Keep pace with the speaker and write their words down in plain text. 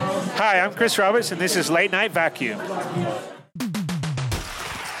Hi, I'm Chris Roberts, and this is Late Night Vacuum.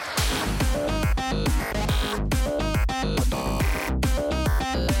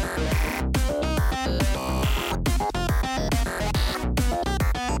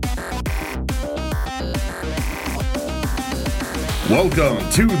 Welcome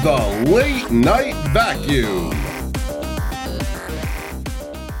to the Late Night Vacuum.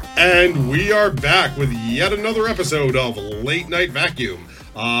 And we are back with yet another episode of Late Night Vacuum.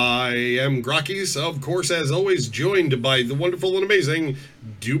 I am Grokkies, of course, as always, joined by the wonderful and amazing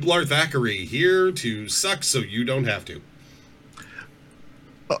Dublar Thackeray, here to suck so you don't have to.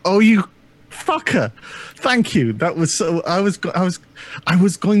 Oh, you fucker! Thank you. That was so. I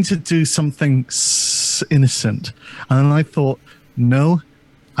was going to do something innocent, and I thought, no,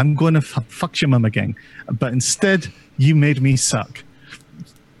 I'm going to fuck your mum again. But instead, you made me suck.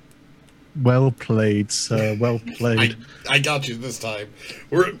 Well played, sir. Well played. I got you this time.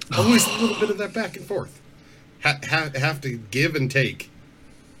 We're always a little bit of that back and forth. Have to give and take.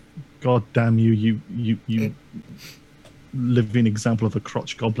 God damn you living example of a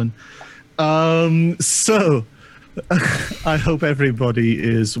crotch goblin. So, I hope everybody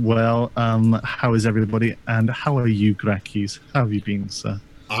is well. How is everybody? And how are you, Grokkies? How have you been, sir?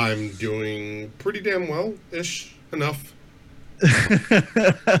 I'm doing pretty damn well-ish enough.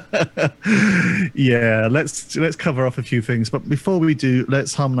 Yeah, let's cover off a few things, but before we do,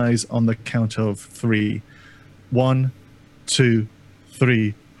 let's harmonize on the count of 3. 1, 2,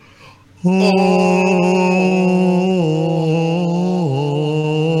 3.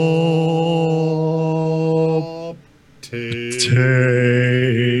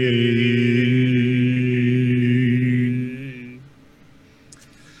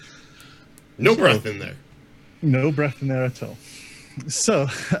 No breath in there. No breath in there at all. So,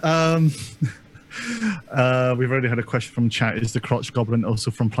 we've already had a question from chat. Is the crotch goblin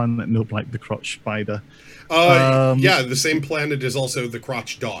also from Planet Nope, like the crotch spider? Yeah, the same planet is also the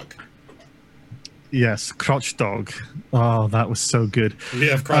crotch dog. Yes, crotch dog. Oh, that was so good. We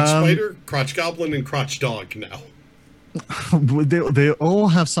have crotch spider, crotch goblin, and crotch dog now. They all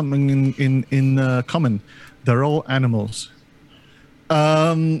have something in common. They're all animals.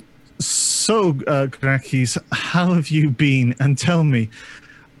 So, Grokkies, how have you been? And tell me,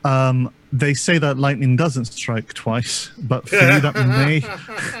 they say that lightning doesn't strike twice, but for you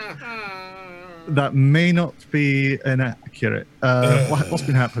that may not be inaccurate. What's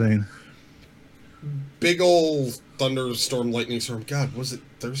been happening? Big old thunderstorm, lightning storm. God, was it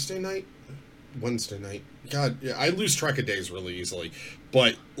Thursday night? Wednesday night? God, yeah, I lose track of days really easily.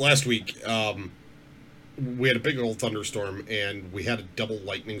 But last week, we had a big old thunderstorm, and we had a double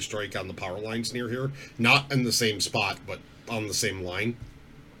lightning strike on the power lines near here. Not in the same spot, but on the same line.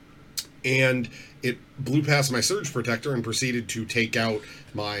 And it blew past my surge protector and proceeded to take out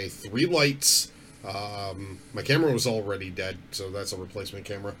my 3 lights. My camera was already dead, so that's a replacement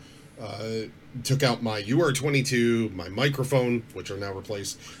camera. Took out my UR22, my microphone, which are now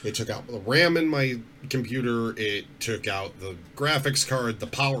replaced. It took out the RAM in my computer. It took out the graphics card, the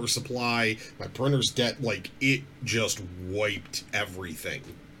power supply, my printer's dead. Like, it just wiped everything.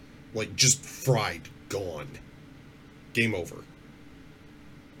 Like, just fried, gone. Game over.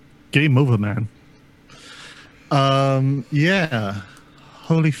 Game over, man. Yeah.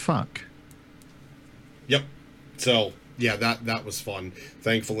 Holy fuck. Yep. So, yeah, that was fun.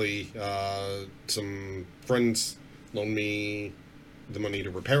 Thankfully, some friends loaned me the money to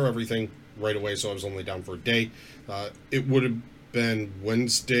repair everything right away, so I was only down for a day. It would have been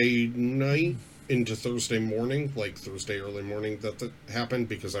Wednesday night into Thursday morning, like Thursday early morning that happened,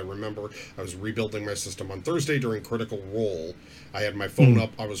 because I remember I was rebuilding my system on Thursday during Critical Role. I had my phone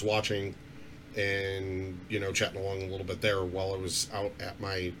up, I was watching and, chatting along a little bit there while I was out at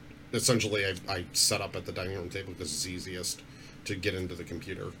my... Essentially, I set up at the dining room table because it's easiest to get into the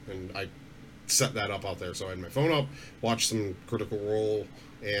computer, and I set that up out there. So I had my phone up, watched some Critical Role,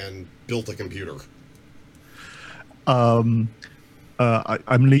 and built a computer. I'm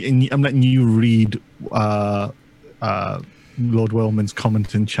letting you read Lord Wellman's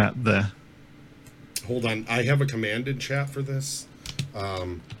comment in chat there. Hold on, I have a command in chat for this.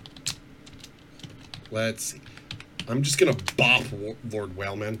 Let's see. I'm just going to bop Lord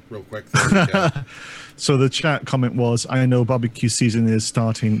Wellman real quick. So the chat comment was, I know barbecue season is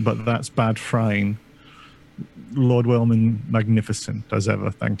starting, but that's bad frying. Lord Wellman, magnificent as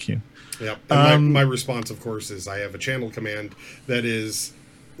ever. Thank you. Yeah. And my response, of course, is I have a channel command that is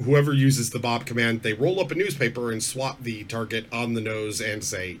whoever uses the bop command, they roll up a newspaper and swat the target on the nose and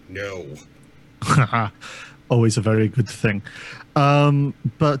say, no. always a very good thing. So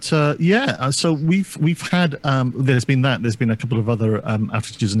we've had there's been a couple of other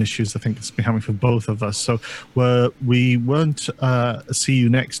outages and issues I think it's been having for both of us. So we won't see you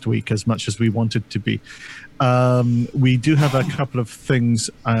next week as much as we wanted to be. We do have a couple of things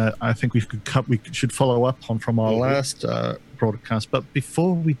I think we should follow up on from our last broadcast. But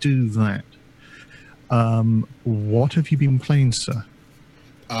before we do that, what have you been playing, sir?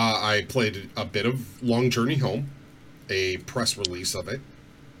 I played a bit of Long Journey Home, a press release of it.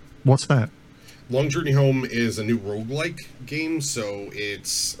 What's that? Long Journey Home is a new roguelike game, so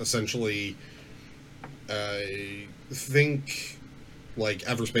it's essentially, think like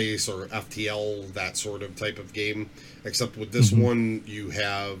Everspace or FTL, that sort of type of game, except with this one, you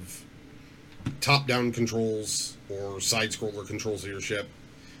have top-down controls or side-scroller controls of your ship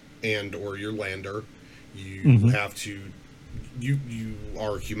and or your lander. You have to... You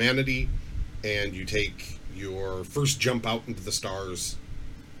are humanity, and you take your first jump out into the stars,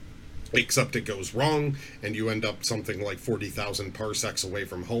 except it goes wrong, and you end up something like 40,000 parsecs away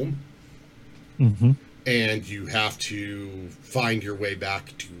from home. And you have to find your way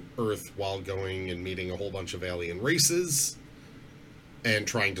back to Earth while going and meeting a whole bunch of alien races, and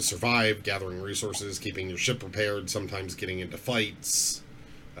trying to survive, gathering resources, keeping your ship repaired, sometimes getting into fights,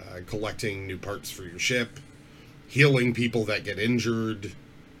 collecting new parts for your ship, healing people that get injured,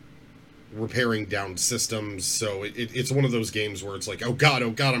 repairing downed systems. So it's one of those games where it's like, oh god,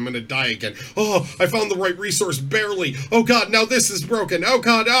 I'm gonna die again. Oh, I found the right resource barely. Oh god, now this is broken. Oh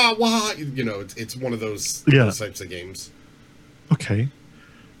god, why? You know, it's one of those types of games. Okay.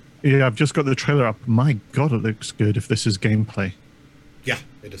 Yeah, I've just got the trailer up. My god, it looks good if this is gameplay. Yeah,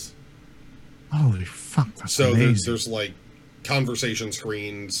 it is. Holy fuck, that's so amazing. There's like conversation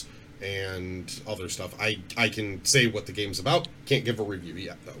screens and other stuff. I can say what the game's about. Can't give a review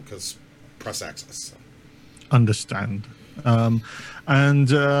yet, though, because press access. So. Understand.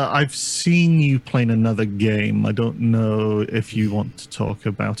 And I've seen you playing another game. I don't know if you want to talk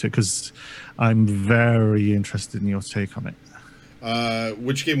about it, because I'm very interested in your take on it.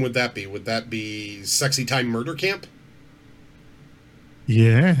 Which game would that be? Would that be Sexy Time Murder Camp?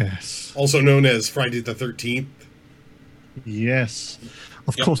 Yes. Also known as Friday the 13th?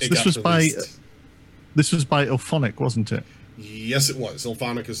 Of course, this was by Ilphonic, wasn't it? Yes, it was.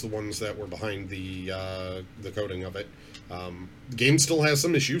 Ilphonic is the ones that were behind the coding of it. The game still has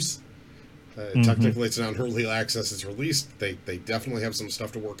some issues. Technically, it's not early access. It's released. They definitely have some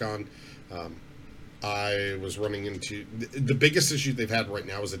stuff to work on. I was running into... The biggest issue they've had right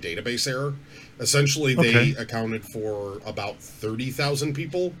now is a database error. Essentially, they accounted for about 30,000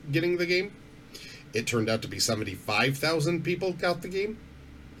 people getting the game. It turned out to be 75,000 people got the game.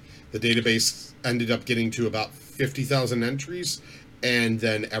 The database ended up getting to about 50,000 entries, and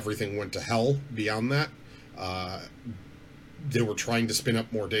then everything went to hell beyond that. They were trying to spin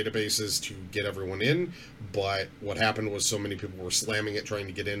up more databases to get everyone in, but what happened was so many people were slamming it trying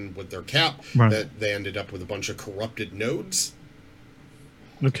to get in with their cap that they ended up with a bunch of corrupted nodes.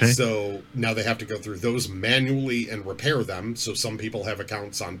 Okay. So now they have to go through those manually and repair them, so some people have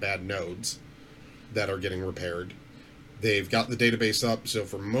accounts on bad nodes that are getting repaired. They've got the database up, so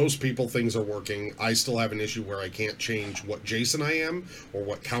for most people, things are working. I still have an issue where I can't change what Jason I am, or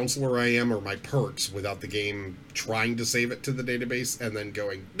what counselor I am, or my perks without the game trying to save it to the database and then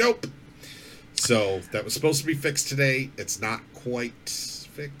going, nope! So, that was supposed to be fixed today. It's not quite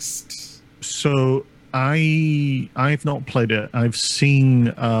fixed. So, I've not played it. I've seen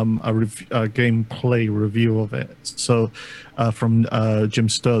a gameplay review of it. So, from Jim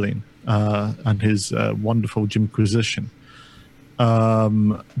Sterling. And his wonderful Jimquisition.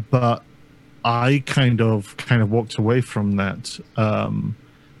 But I kind of walked away from that,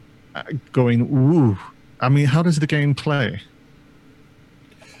 going, ooh. I mean, how does the game play?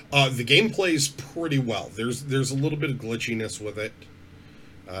 The game plays pretty well. There's a little bit of glitchiness with it,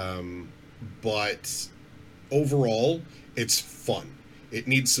 but overall, it's fun. It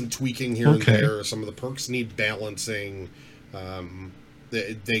needs some tweaking here and there. Some of the perks need balancing.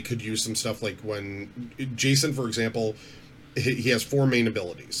 They could use some stuff like when Jason, for example, he has 4 main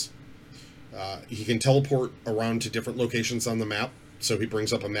abilities. He can teleport around to different locations on the map. So he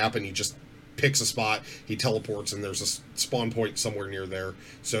brings up a map and he just picks a spot, he teleports, and there's a spawn point somewhere near there.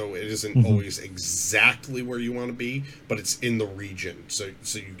 So it isn't always exactly where you want to be, but it's in the region. So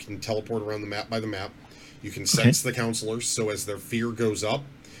you can teleport around the map by the map. You can sense the counselors, so as their fear goes up,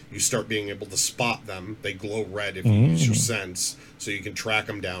 you start being able to spot them. They glow red if you use your sense, so you can track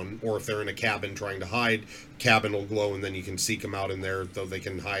them down. Or if they're in a cabin trying to hide, cabin will glow, and then you can seek them out in there, though they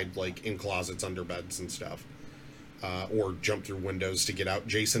can hide like in closets, under beds, and stuff. or jump through windows to get out.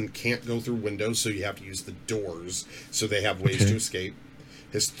 Jason can't go through windows, so you have to use the doors, so they have ways to escape.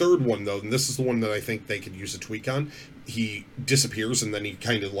 His third one, though, and this is the one that I think they could use a tweak on, he disappears and then he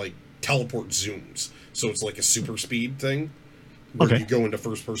kind of like teleport zooms. So it's like a super speed thing where you go into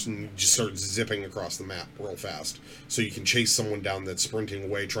first person and you just start zipping across the map real fast. So you can chase someone down that's sprinting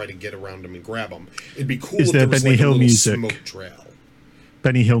away, try to get around them and grab them. It'd be cool if there was Benny like Hill a little music? smoke trail.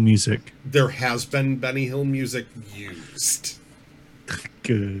 Benny Hill music. There has been Benny Hill music used.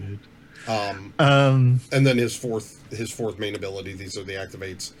 Good. And then his fourth main ability, these are the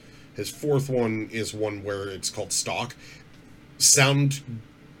activates. His fourth one is one where it's called Stalk. Sound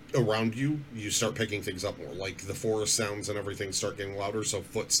around you, you start picking things up more. Like the forest sounds and everything start getting louder, so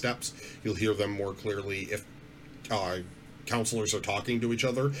footsteps, you'll hear them more clearly if counselors are talking to each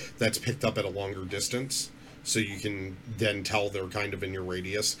other. That's picked up at a longer distance, so you can then tell they're kind of in your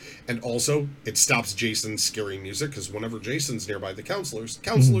radius. And also, it stops Jason's scary music, because whenever Jason's nearby the counselors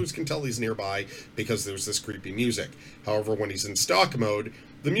can tell he's nearby because there's this creepy music. However, when he's in stalk mode,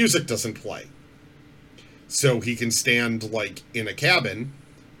 the music doesn't play. So he can stand, like, in a cabin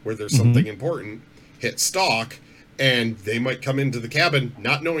where there's something important, hit stalk, and they might come into the cabin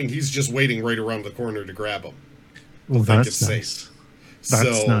not knowing he's just waiting right around the corner to grab them. Well, that's nice.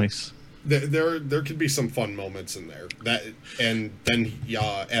 That's nice. There could be some fun moments in there. And then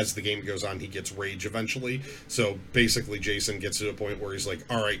as the game goes on, he gets rage eventually. So basically, Jason gets to a point where he's like,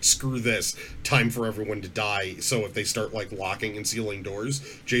 "All right, screw this. Time for everyone to die." So if they start like locking and sealing doors,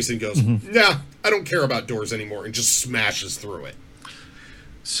 Jason goes, "Nah, I don't care about doors anymore," and just smashes through it.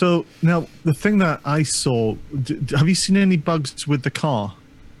 So now the thing that I saw, have you seen any bugs with the car?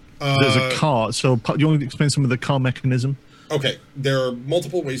 There's a car. So do you want to explain some of the car mechanism? Okay, there are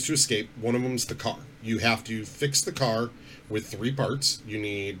multiple ways to escape. One of them's the car. You have to fix the car with 3 parts. You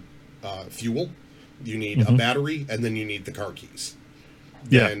need fuel, you need a battery, and then you need the car keys.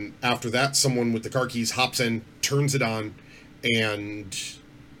 Yeah. And after that, someone with the car keys hops in, turns it on, and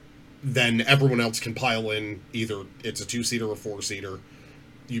then everyone else can pile in. Either it's a 2-seater or 4-seater.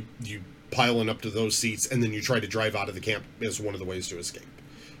 You pile in up to those seats, and then you try to drive out of the camp as one of the ways to escape.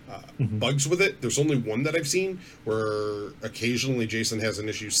 Bugs with it, there's only one that I've seen where occasionally Jason has an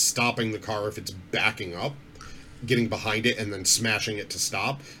issue stopping the car if it's backing up, getting behind it and then smashing it to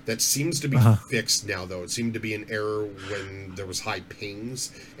stop. That seems to be fixed now, though. It seemed to be an error when there was high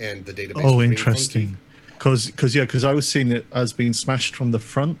pings and the database was being interesting. Because I was seeing it as being smashed from the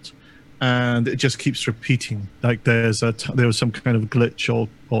front, and it just keeps repeating. Like there was some kind of glitch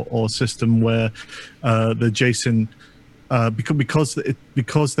or system where the Jason. Because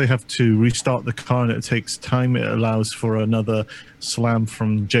they have to restart the car and it takes time, it allows for another slam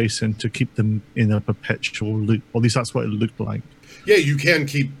from Jason to keep them in a perpetual loop. Or at least that's what it looked like. Yeah, you can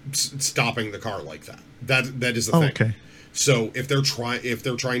keep stopping the car like that. That is the thing. Okay. So if they're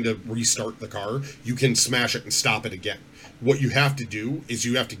trying to restart the car, you can smash it and stop it again. What you have to do is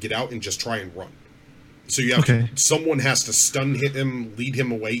you have to get out and just try and run. So you have someone has to stun hit him, lead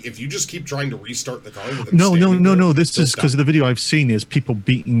him away. If you just keep trying to restart the car with him no. This is because the video I've seen is people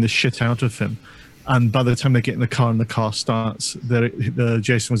beating the shit out of him, and by the time they get in the car and the car starts, the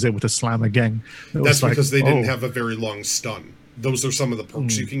Jason was able to slam again. That's because they didn't have a very long stun. Those are some of the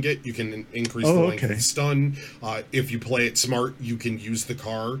perks you can get. You can increase the length of the stun. If you play it smart, you can use the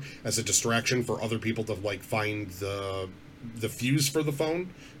car as a distraction for other people to like find the fuse for the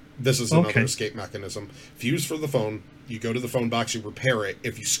phone. This is another escape mechanism. Fuse for the phone. You go to the phone box, you repair it.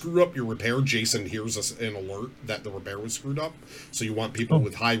 If you screw up your repair, Jason hears an alert that the repair was screwed up. So you want people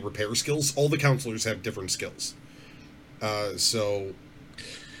with high repair skills. All the counselors have different skills. So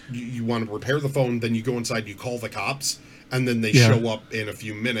you want to repair the phone, then you go inside, you call the cops, and then they show up in a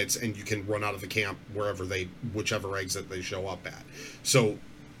few minutes, and you can run out of the camp whichever exit they show up at. So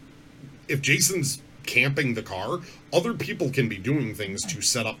if Jason's camping the car, other people can be doing things to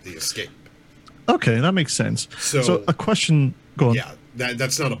set up the escape. Okay, that makes sense. So a question. Go on. Yeah,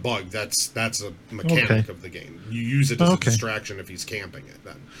 that's not a bug. That's a mechanic of the game. You use it as a distraction if he's camping it.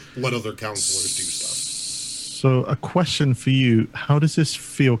 Then let other counselors do stuff. So a question for you: how does this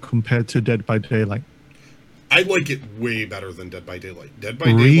feel compared to Dead by Daylight? I like it way better than Dead by Daylight. Dead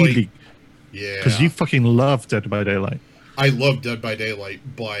by Daylight, yeah, because you fucking love Dead by Daylight. I love Dead by Daylight,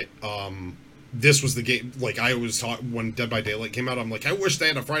 but this was the game. Like I always thought when Dead by Daylight came out, I'm like, I wish they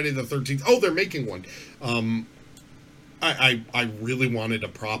had a Friday the 13th. Oh, they're making one. I really wanted a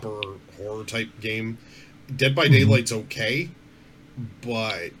proper horror type game. Dead by Daylight's okay,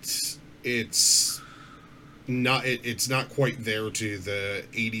 but it's not. It's not quite there to the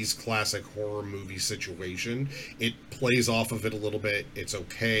 80s classic horror movie situation. It plays off of it a little bit. It's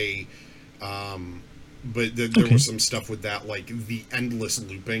okay. but there was some stuff with that, like the endless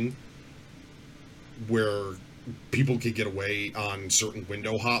looping, where people could get away on certain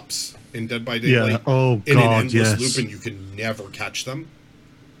window hops in Dead by Daylight. Yeah. Oh in God, an endless yes. loop, and you can never catch them.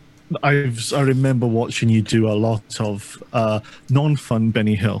 I remember watching you do a lot of non-fun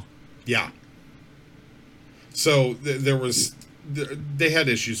Benny Hill. Yeah. So they had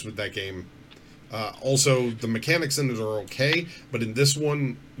issues with that game. Also, the mechanics in it are okay, but in this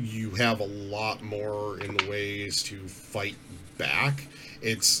one, you have a lot more in the ways to fight back.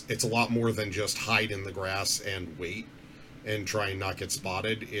 It's a lot more than just hide in the grass and wait and try and not get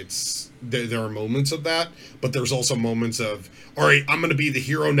spotted. There are moments of that, but there's also moments of, all right, I'm going to be the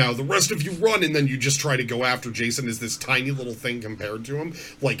hero now. The rest of you run, and then you just try to go after Jason as this tiny little thing compared to him.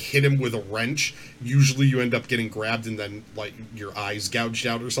 Like, hit him with a wrench. Usually you end up getting grabbed and then, like, your eyes gouged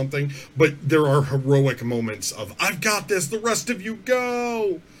out or something. But there are heroic moments of, I've got this, the rest of you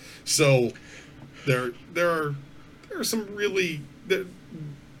go! So, there are some really... The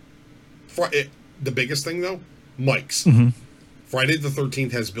biggest thing, though, mics. Mm-hmm. Friday the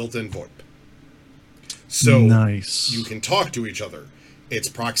 13th has built-in VoIP. So nice. You can talk to each other. It's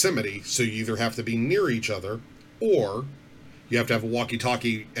proximity, so you either have to be near each other, or you have to have a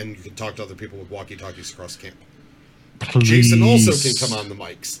walkie-talkie, and you can talk to other people with walkie-talkies across the camp. Please. Jason also can come on the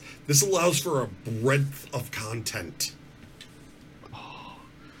mics. This allows for a breadth of content.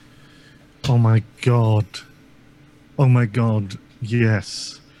 Oh my God. Oh my God.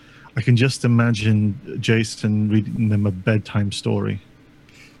 Yes. I can just imagine Jason reading them a bedtime story.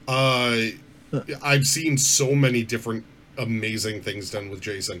 I've seen so many different amazing things done with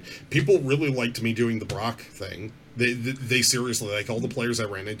Jason. People really liked me doing the Brock thing. They seriously, like, all the players I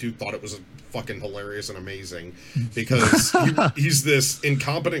ran into thought it was fucking hilarious and amazing, because he's this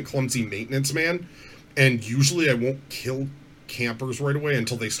incompetent, clumsy maintenance man, and usually I won't kill campers right away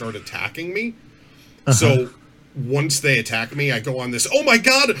until they start attacking me. So once they attack me, I go on this, oh my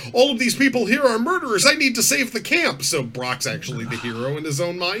God, all of these people here are murderers, I need to save the camp. So Brock's actually the hero in his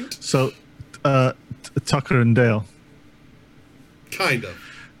own mind. So, Tucker and Dale. Kind of.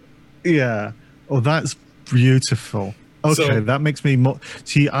 Yeah. Oh, that's beautiful. Okay, So- that makes me more...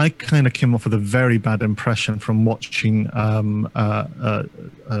 See, I kind of came off with a very bad impression from watching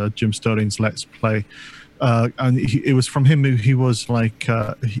Jim Sterling's Let's Play. And it was from him. He was like...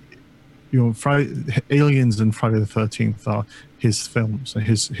 Aliens and Friday the 13th are his films,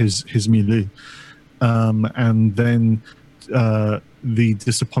 his milieu. And then the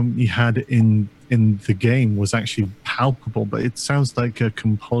disappointment he had in the game was actually palpable, but it sounds like a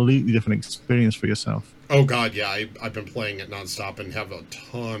completely different experience for yourself. Oh God, yeah, I've been playing it nonstop and have a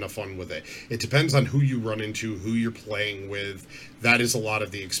ton of fun with it. It depends on who you run into, who you're playing with. That is a lot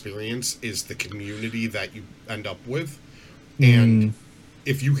of the experience, is the community that you end up with. And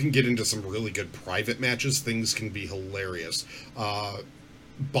if you can get into some really good private matches, things can be hilarious.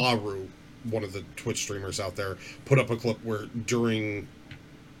 Baru, one of the Twitch streamers out there, put up a clip where during,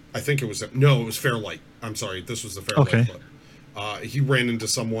 I think it was Fairlight. I'm sorry, this was the Fairlight clip. He ran into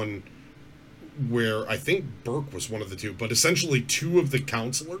someone where I think Burke was one of the two, but essentially two of the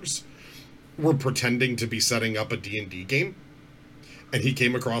counselors were pretending to be setting up a D&D game, and he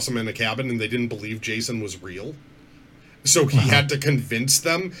came across them in a cabin, and they didn't believe Jason was real. So he had to convince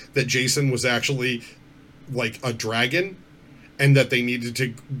them that Jason was actually like a dragon, and that they needed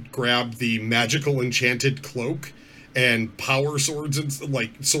to grab the magical enchanted cloak and power swords, and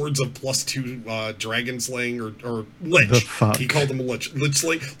like swords of +2 dragon slaying or lich. The fuck? He called them a lich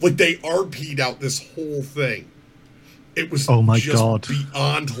slaying. Like, they RP'd out this whole thing. It was God.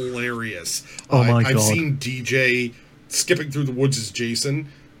 beyond hilarious. Oh my I've God. seen DJ skipping through the woods as Jason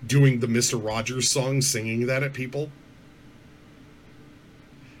doing the Mr. Rogers song, singing that at people.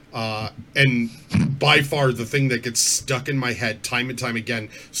 And by far the thing that gets stuck in my head time and time again,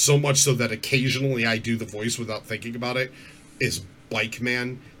 so much so that occasionally I do the voice without thinking about it, is Bike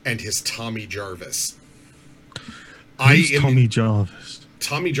Man and his Tommy Jarvis. Who's Tommy Jarvis?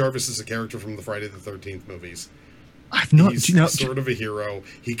 Tommy Jarvis is a character from the Friday the 13th movies. I've not... He's sort of a hero.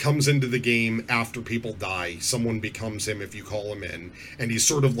 He comes into the game after people die. Someone becomes him if you call him in. And he's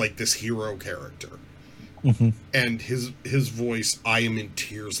sort of like this hero character. And his voice, I am in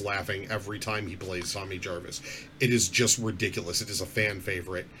tears laughing every time he plays Tommy Jarvis. It is just ridiculous. It is a fan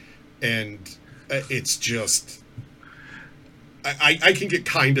favorite. And it's just... I can get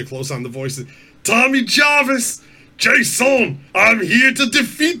kind of close on the voice. Tommy Jarvis! Jason! I'm here to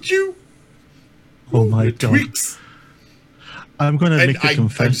defeat you! Oh my God. Tweaks! I'm going to make a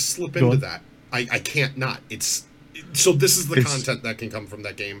confession. I just slip into that. I can't not. So this is the content that can come from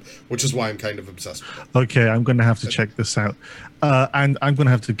that game, which is why I'm kind of obsessed with it. Okay, I'm going to have to check this out. And I'm going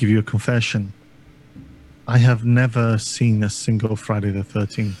to have to give you a confession. I have never seen a single Friday the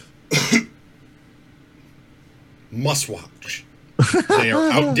 13th. Must watch. They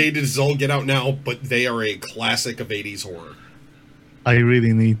are outdated as all get out now, but they are a classic of 80s horror. I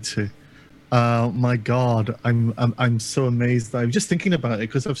really need to. My God, I'm so amazed. I'm just thinking about it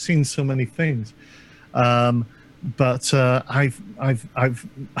because I've seen so many things. But I've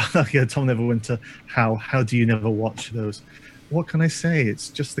yeah, Tom Neverwinter. How do you never watch those? What can I say? It's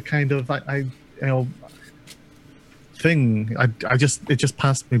just the kind of thing. I just it just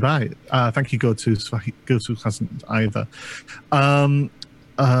passed me by. Thank you, Go-To hasn't either.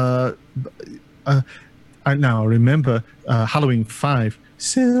 I now remember Halloween 5,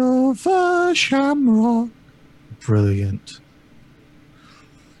 Silver Shamrock, brilliant.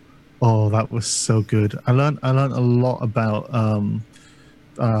 Oh, that was so good. I learned a lot about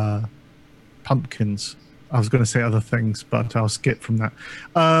pumpkins. I was going to say other things, but I'll skip from that.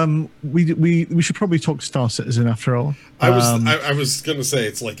 We should probably talk Star Citizen after all. I was going to say,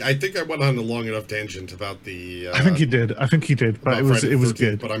 it's like, I think I went on a long enough tangent about the. I think you did, but it was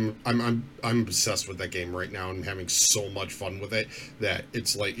good. But I'm obsessed with that game right now and having so much fun with it that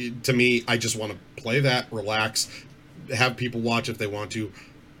it's like, to me, I just want to play that, relax, have people watch if they want to.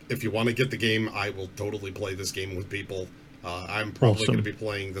 If you want to get the game, I will totally play this game with people. I'm probably going to be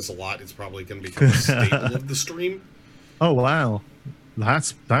playing this a lot. It's probably going to become a staple of the stream. Oh wow,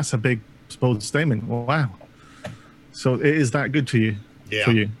 that's a big bold statement. Wow. So it is that good to you? Yeah.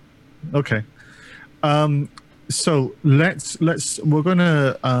 For you? Okay. So we're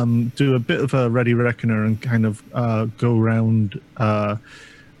gonna do a bit of a Ready Reckoner and kind of go around a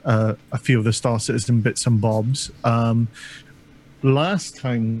few of the Star Citizen bits and bobs. Last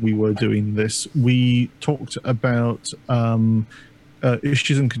time we were doing this, we talked about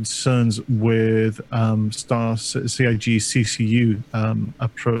issues and concerns with Star CIG CCU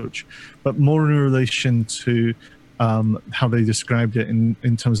approach, but more in relation to how they described it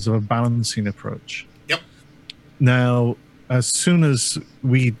in terms of a balancing approach. Yep. Now, as soon as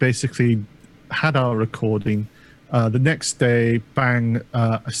we basically had our recording, the next day, bang,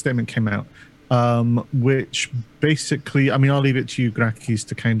 a statement came out. Which basically, I mean, I'll leave it to you, Grakis,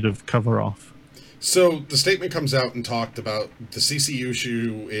 to kind of cover off. So the statement comes out and talked about the CCU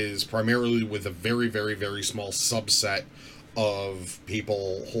issue is primarily with a very, very, very small subset of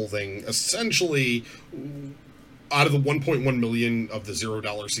people holding essentially out of the 1.1 million of the $0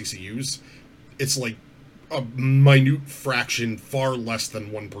 CCUs, it's like a minute fraction, far less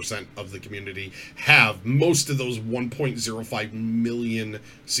than 1% of the community have most of those 1.05 million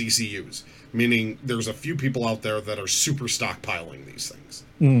CCUs. Meaning there's a few people out there that are super stockpiling these things.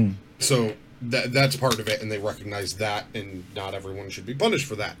 Mm. So that's part of it, and they recognize that, and not everyone should be punished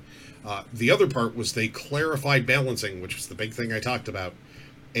for that. The other part was they clarified balancing, which was the big thing I talked about.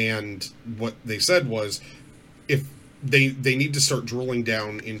 And what they said was, if they need to start drilling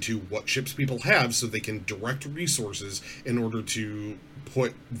down into what ships people have so they can direct resources in order to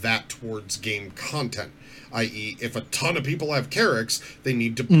put that towards game content. I.e., if a ton of people have Carracks, they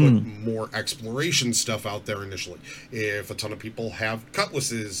need to put more exploration stuff out there initially. If a ton of people have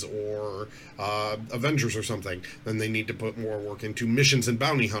Cutlasses or Avengers or something, then they need to put more work into missions and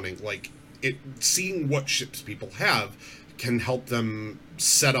bounty hunting. Like, seeing what ships people have can help them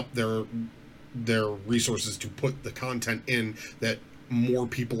set up their resources to put the content in that more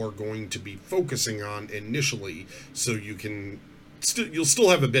people are going to be focusing on initially, so you can you'll still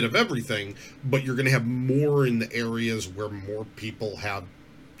have a bit of everything, but you're going to have more in the areas where more people have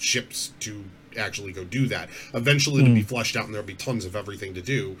ships to actually go do that. Eventually it'll be fleshed out and there'll be tons of everything to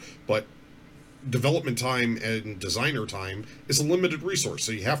do, but development time and designer time is a limited resource,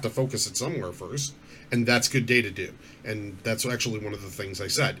 so you have to focus it somewhere first, and that's good data to do. And that's actually one of the things I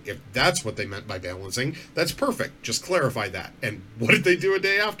said. If that's what they meant by balancing, that's perfect. Just clarify that. And what did they do a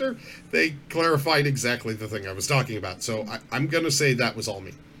day after? They clarified exactly the thing I was talking about. So I'm going to say that was all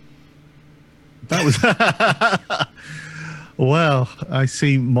me. That was... Well, I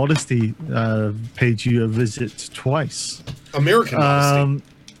see Modesty paid you a visit twice. American Modesty.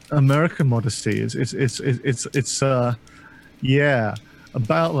 American Modesty it's yeah,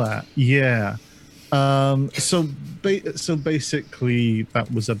 about that, yeah. So basically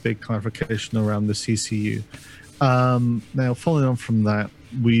that was a big clarification around the CCU. Now, following on from that,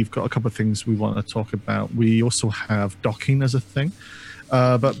 we've got a couple of things we want to talk about. We also have docking as a thing,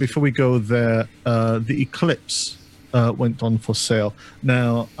 but before we go there, the Eclipse went on for sale.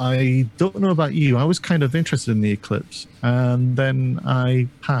 Now, I don't know about you. I was kind of interested in the Eclipse, and then I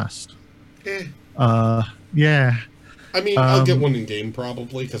passed. Yeah. I mean, I'll get one in game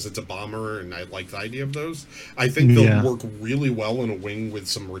probably because it's a bomber, and I like the idea of those. I think they'll work really well in a wing with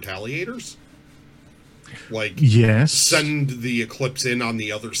some retaliators. Like, Yes. send the Eclipse in on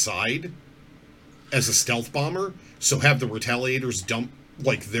the other side as a stealth bomber, so have the Retaliators dump,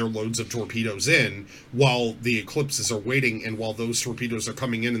 like, their loads of torpedoes in while the Eclipses are waiting, and while those torpedoes are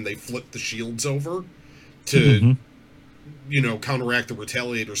coming in and they flip the shields over to, counteract the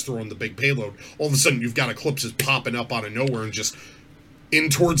Retaliators throwing the big payload, all of a sudden you've got Eclipses popping up out of nowhere and just in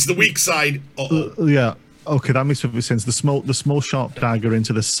towards the weak side. Yeah. Okay, that makes perfect sense. The small sharp dagger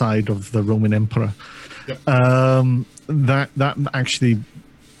into the side of the Roman Emperor. Yep. That actually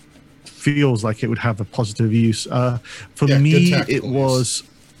feels like it would have a positive use. For me, it was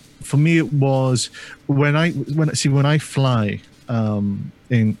when I fly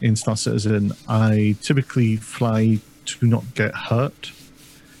in Star Citizen, I typically fly to not get hurt,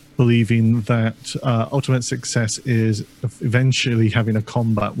 believing that ultimate success is eventually having a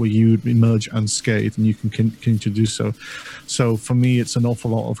combat where you emerge unscathed and you can continue to do so. So for me, it's an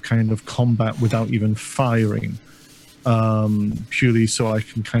awful lot of kind of combat without even firing, purely so I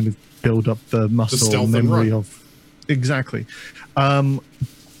can kind of build up the muscle memory of exactly.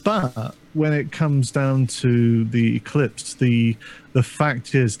 But when it comes down to the Eclipse, the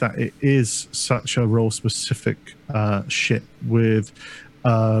fact is that it is such a role specific ship with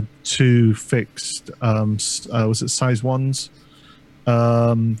two fixed was it size ones,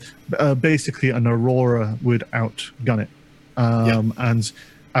 basically an Aurora would outgun it,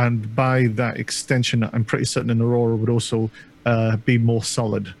 and by that extension I'm pretty certain an Aurora would also be more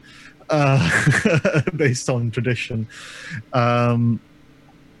solid, based on tradition.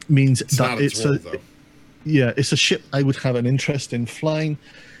 Means it's that it's a ship I would have an interest in flying,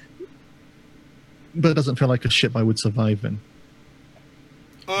 but it doesn't feel like a ship I would survive in.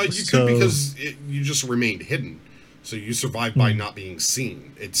 You could, because you just remained hidden, so you survive by not being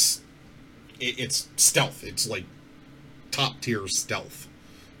seen. It's stealth. It's like top tier stealth,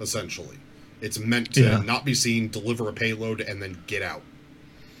 essentially. It's meant to not be seen, deliver a payload, and then get out.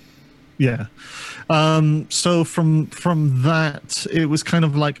 Yeah. So from that, it was kind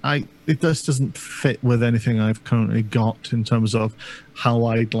of like it just doesn't fit with anything I've currently got in terms of how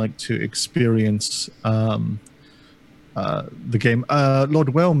I'd like to experience the game. Lord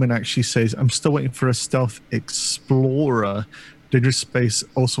Wellman actually says, I'm still waiting for a stealth explorer. Dangerous Space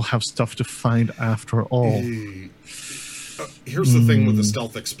also have stuff to find after all. Here's the thing with the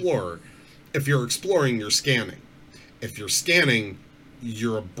stealth explorer. If you're exploring, you're scanning. If you're scanning,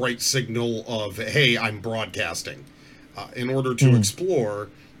 you're a bright signal of, hey, I'm broadcasting. In order to explore,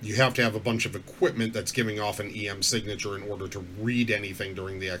 you have to have a bunch of equipment that's giving off an EM signature in order to read anything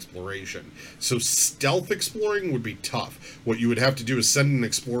during the exploration. So stealth exploring would be tough. What you would have to do is send an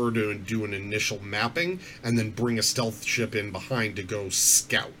explorer to do an initial mapping, and then bring a stealth ship in behind to go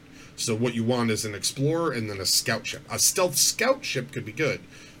scout. So what you want is an explorer and then a scout ship. A stealth scout ship could be good,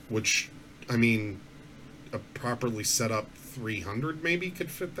 which, I mean, a properly set up 300 maybe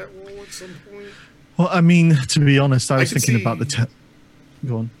could fit that role at some point. Well, I mean, to be honest, I was thinking about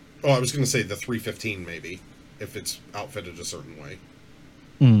go on. Oh, I was going to say the 315 maybe, if it's outfitted a certain way.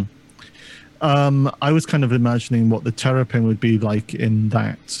 I was kind of imagining what the Terrapin would be like in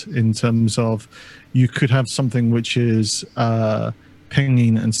terms of you could have something which is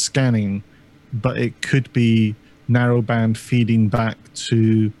pinging and scanning, but it could be narrowband feeding back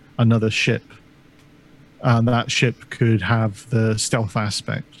to another ship. That ship could have the stealth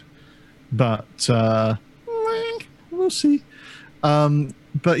aspect, but we'll see.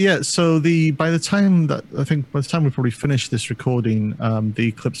 But yeah, so by the time we probably finish this recording, the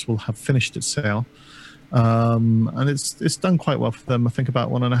Eclipse will have finished its sale, and it's done quite well for them. I think about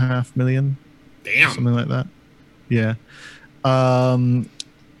 1.5 million, something like that. Yeah.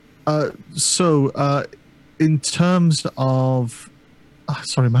 So in terms of,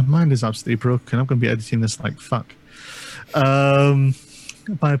 sorry, my mind is absolutely broken. I'm going to be editing this like fuck.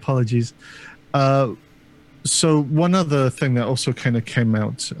 My apologies. So one other thing that also kind of came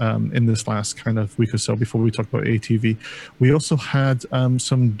out in this last kind of week or so before we talk about ATV, we also had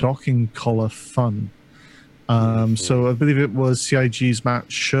some docking collar fun. So I believe it was CIG's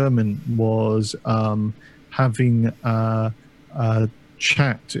Matt Sherman was having a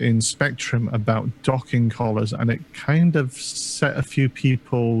chat in Spectrum about docking collars, and it kind of set a few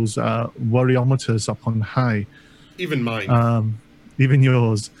people's worryometers up on high. Even mine. Even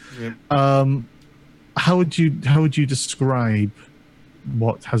yours. Yep. How would you describe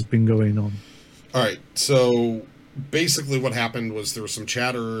what has been going on? All right, so basically what happened was there was some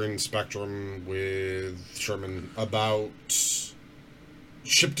chatter in Spectrum with Sherman about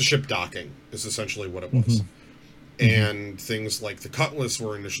ship-to-ship docking is essentially what it was. And things like the Cutlass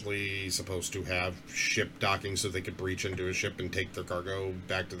were initially supposed to have ship docking so they could breach into a ship and take their cargo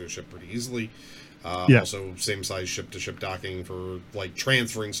back to their ship pretty easily. Also, same size ship-to-ship docking for, like,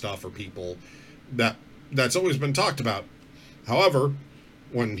 transferring stuff or people. That's always been talked about. However,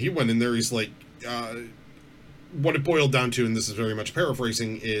 when he went in there, he's like, what it boiled down to, and this is very much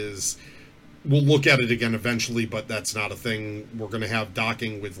paraphrasing, is we'll look at it again eventually, but that's not a thing. We're going to have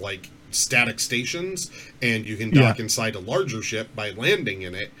docking with, like, static stations, and you can dock inside a larger ship by landing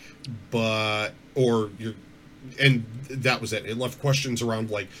in it, and that was it. It left questions around,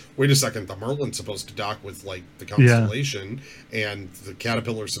 like, wait a second, the Merlin's supposed to dock with, like, the Constellation, and the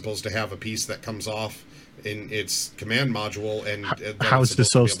Caterpillar's supposed to have a piece that comes off in its command module, and how is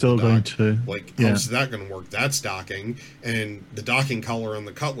this all still going to, like, how's that going to work? That's docking. And the docking collar on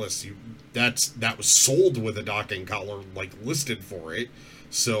the Cutlass, that was sold with a docking collar, like, listed for it.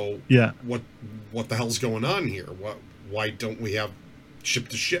 So what the hell's going on here? Why don't we have ship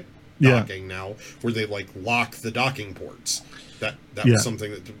to ship docking now, where they, like, lock the docking ports? That was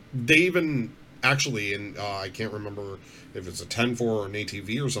something that they even actually, in I can't remember if it's a 10-4 or an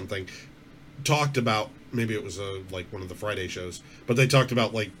ATV or something, talked about, maybe it was like one of the Friday shows, but they talked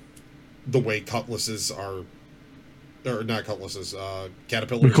about, like, the way Cutlasses are, or not Cutlasses,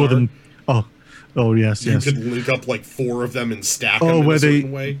 Caterpillars. We call them. Oh yes. You could link up, like, 4 of them and stack them in a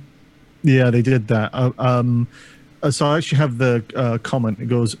certain way. Yeah, they did that. So I actually have the comment. It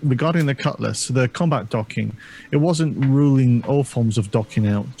goes, regarding the Cutlass, the combat docking, it wasn't ruling all forms of docking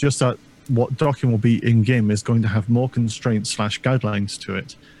out, just that what docking will be in-game is going to have more constraints / guidelines to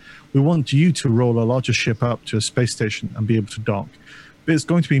it. We want you to roll a larger ship up to a space station and be able to dock. But it's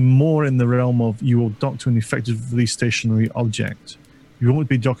going to be more in the realm of you will dock to an effectively stationary object. You won't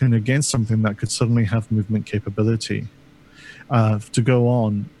be docking against something that could suddenly have movement capability. To go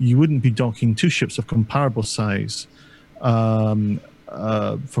on, you wouldn't be docking 2 ships of comparable size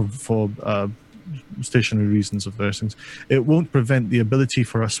for stationary reasons of various things. It won't prevent the ability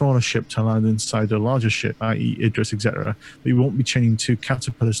for a smaller ship to land inside a larger ship, i.e. Idris, etc. But you won't be chaining 2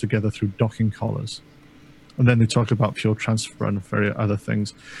 caterpillars together through docking collars. And then they talk about fuel transfer and various other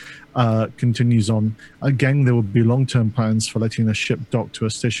things. Continues on. Again, there will be long-term plans for letting a ship dock to a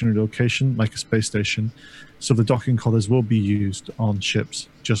stationary location, like a space station. So the docking collars will be used on ships,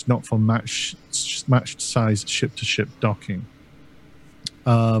 just not for matched size ship-to-ship docking.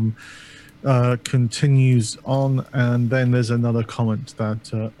 Continues on, and then there's another comment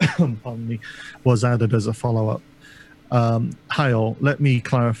that pardon me, was added as a follow-up. Hi all, let me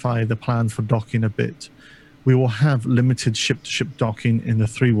clarify the plan for docking a bit. We will have limited ship-to-ship docking in the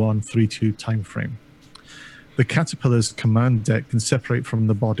 3-1-3-2 timeframe. The Caterpillar's command deck can separate from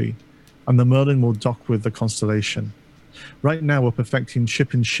the body, and the Merlin will dock with the Constellation. Right now, we're perfecting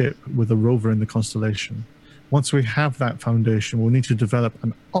ship-in-ship with a rover in the Constellation. Once we have that foundation, we'll need to develop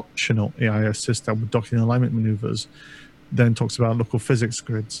an optional AI assist that will dock in alignment maneuvers. Then talks about local physics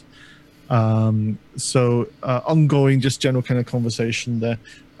grids. Ongoing, just general kind of conversation there.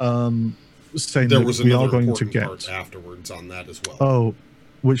 Saying there that was we another are going to important get part afterwards on that as well. Oh,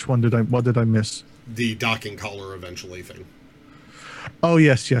 which one did I? What did I miss? The docking collar eventually thing. Oh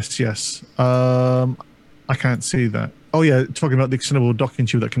yes. I can't see that. Oh yeah, talking about the extendable docking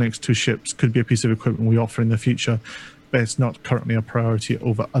tube that connects 2 ships could be a piece of equipment we offer in the future, but it's not currently a priority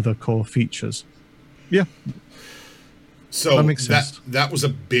over other core features. Yeah. So that makes sense. That was a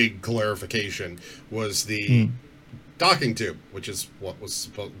big clarification. Was the docking tube, which is what was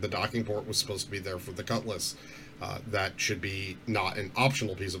the docking port was supposed to be there for the Cutlass. That should be not an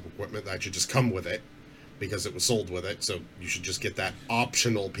optional piece of equipment. That should just come with it, because it was sold with it. So you should just get that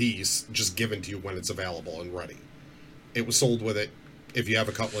optional piece just given to you when it's available and ready. It was sold with it. If you have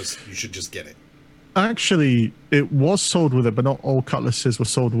a Cutlass, you should just get it. Actually, it was sold with it, but not all Cutlasses were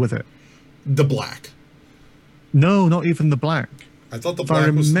sold with it. The black. No, not even the black. I thought the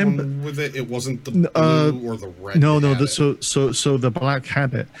black was the one with it. It wasn't the blue or the red. No. So the black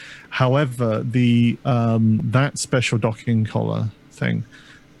had it. However, the that special docking collar thing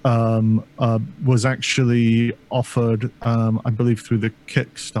was actually offered, I believe, through the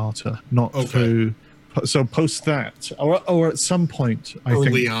Kickstarter, not through. So post that, or at some point, I think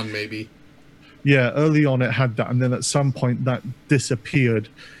early on, maybe. Yeah, early on it had that, and then at some point that disappeared.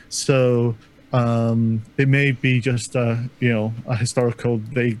 So it may be just a historical.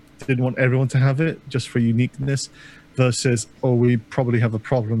 They didn't want everyone to have it just for uniqueness, versus we probably have a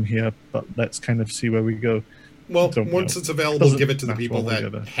problem here, but let's kind of see where we go. Well, once it's available, give it to the people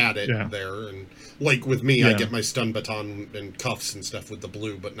that had it there. And like with me, I get my stun baton and cuffs and stuff with the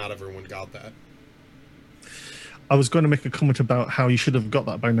blue, but not everyone got that. I was going to make a comment about how you should have got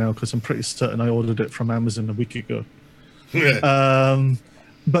that by now because I'm pretty certain I ordered it from Amazon a week ago.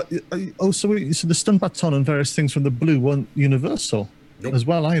 But also, so the stun baton and various things from the blue weren't universal as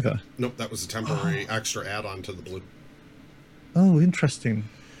well either. Nope, that was a temporary extra add-on to the blue. Oh, interesting.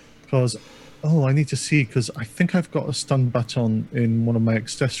 Because, I need to see because I think I've got a stun baton in one of my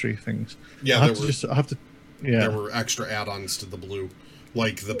accessory things. Yeah, there were extra add-ons to the blue.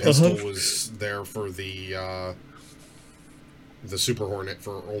 Like the pistol was there for the Super Hornet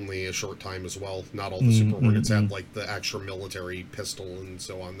for only a short time as well. Not all the Super Hornets had like the extra military pistol and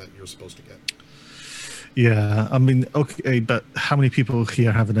so on that you're supposed to get. Yeah, I mean, okay, but how many people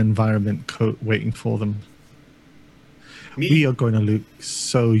here have an environment coat waiting for them? We are going to look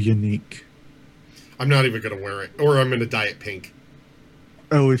so unique. I'm not even going to wear it, or I'm going to dye it pink.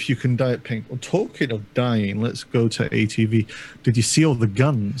 Oh, if you can dye it pink. Well, talking of dyeing, let's go to ATV. Did you see all the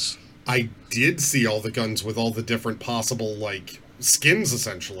guns? I did see all the guns with all the different possible, like, skins,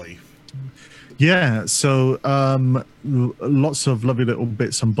 essentially. Yeah, so lots of lovely little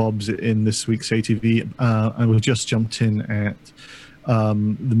bits and bobs in this week's ATV. And we've just jumped in at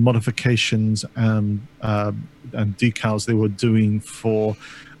the modifications and decals they were doing for,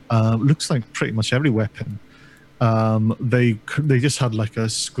 looks like pretty much every weapon. They just had like a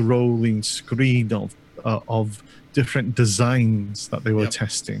scrolling screen of different designs that they were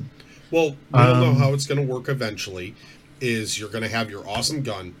testing. Well, we all know how it's going to work eventually. Is you're going to have your awesome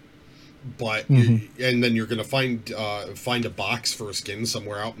gun, but and then you're going to find a box for a skin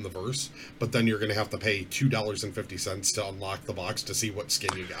somewhere out in the verse. But then you're going to have to pay $2.50 to unlock the box to see what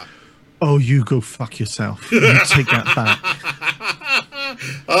skin you got. Oh, you go fuck yourself. You take that back.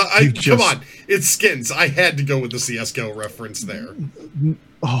 Come on, it's skins. I had to go with the CSGO reference there.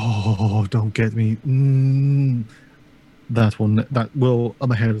 Oh, don't get me. That will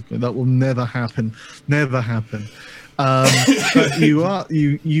never happen. Never happen. But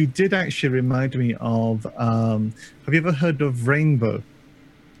you did actually remind me of. Have you ever heard of Rainbow?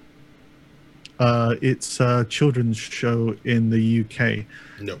 It's a children's show in the UK.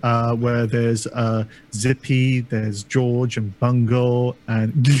 No. Where there's Zippy, there's George and Bungle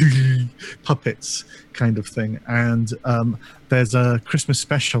and puppets kind of thing. And there's a Christmas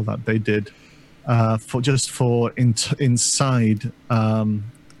special that they did for inside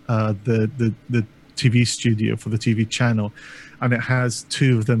the TV studio for the TV channel. And it has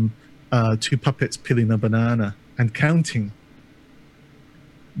two of them, two puppets peeling a banana and counting.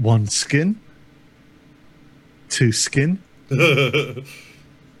 1 skin. 2 skin.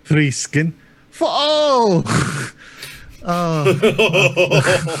 3 skin. 4. Oh!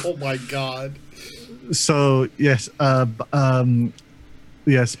 Oh my god. So yes,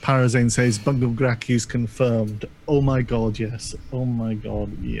 yes, Parazane says Bungle Gracky's confirmed. Oh my god, yes. Oh my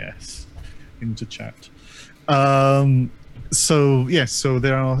god, yes. Into chat. So yes, so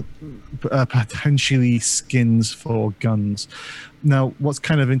there are potentially skins for guns. Now, what's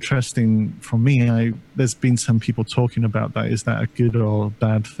kind of interesting for me, there's been some people talking about that. Is that a good or a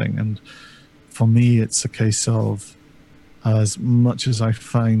bad thing? And for me, it's a case of, as much as I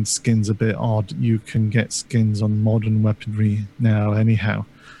find skins a bit odd, you can get skins on modern weaponry now anyhow.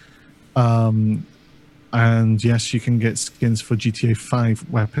 And yes, you can get skins for GTA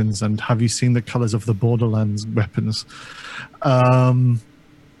 5 weapons. And have you seen the colors of the Borderlands weapons? So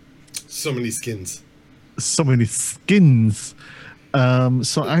many skins. So many skins.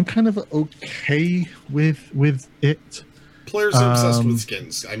 So I'm kind of okay with it. Players are obsessed with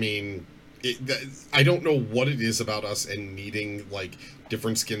skins. I mean, I don't know what it is about us and needing like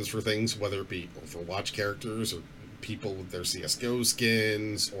different skins for things, whether it be Overwatch characters or people with their CSGO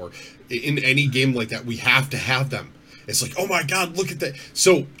skins, or in any game like that, we have to have them. It's like, oh my god, look at that.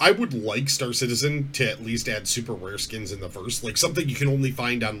 So I would like Star Citizen to at least add super rare skins in the verse, like something you can only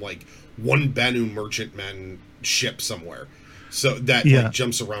find on like one Banu merchantman ship somewhere. So that like,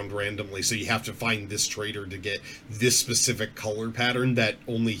 jumps around randomly. So you have to find this trader to get this specific color pattern that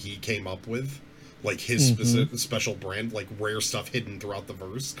only he came up with. Like his specific special brand, like rare stuff hidden throughout the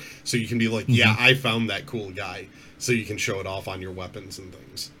verse. So you can be like, yeah, I found that cool guy. So you can show it off on your weapons and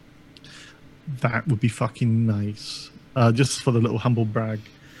things. That would be fucking nice. Just for the little humble brag.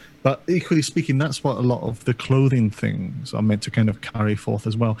 But equally speaking, that's what a lot of the clothing things are meant to kind of carry forth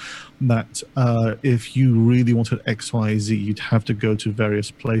as well. That if you really wanted X, Y, Z, you'd have to go to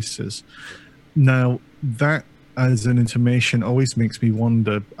various places. Now, that as an intimation always makes me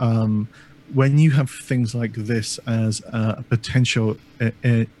wonder, when you have things like this as a potential,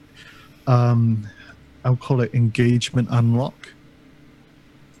 I'll call it engagement unlock,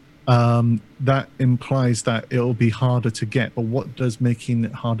 that implies that it'll be harder to get. But what does making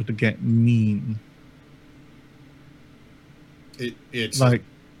it harder to get mean? It's Like,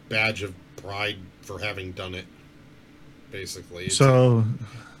 a badge of pride for having done it. Basically, it's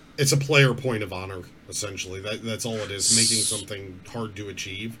a player point of honor. Essentially, that's all it is. Making something hard to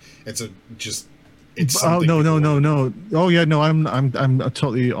achieve. It's something. No. Oh yeah, no. I'm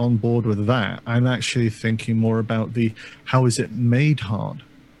totally on board with that. I'm actually thinking more about how is it made hard.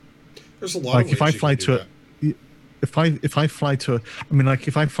 There's a lot of ways if I fly to if I fly to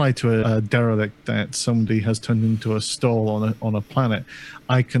if I fly to a derelict that somebody has turned into a stall on a planet,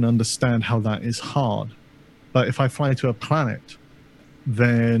 I can understand how that is hard. But if I fly to a planet,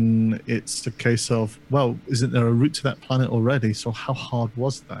 then it's a case of, well, isn't there a route to that planet already? So how hard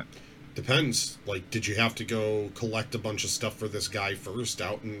was that? Depends. Like, did you have to go collect a bunch of stuff for this guy first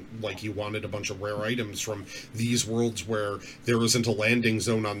out, and like he wanted a bunch of rare items from these worlds where there isn't a landing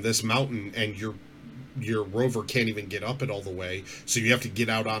zone on this mountain, and your rover can't even get up it all the way, so you have to get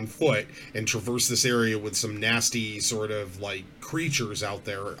out on foot and traverse this area with some nasty sort of like creatures out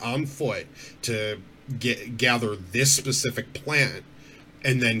there on foot to gather this specific plant,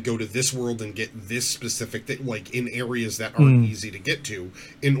 and then go to this world and get this specific thing, like in areas that aren't easy to get to,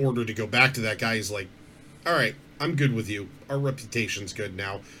 in order to go back to that guy. He's like, all right, I'm good with you. Our reputation's good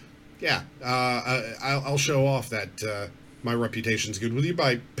now. Yeah, I'll show off that my reputation's good with you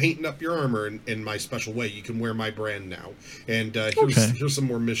by painting up your armor in my special way. You can wear my brand now. And here's some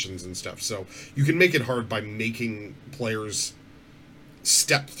more missions and stuff. So you can make it hard by making players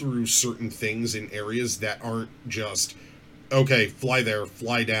step through certain things in areas that aren't just, okay, fly there,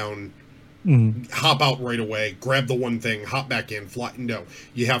 fly down, hop out right away, grab the one thing, hop back in, fly. No,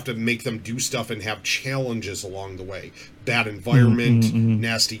 you have to make them do stuff and have challenges along the way. Bad environment,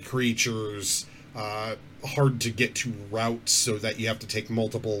 nasty creatures, hard to get to routes, so that you have to take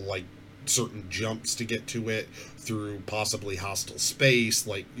multiple, like, certain jumps to get to it through possibly hostile space.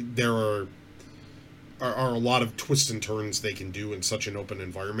 Like, there are a lot of twists and turns they can do in such an open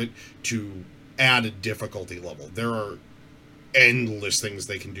environment to add a difficulty level. There are endless things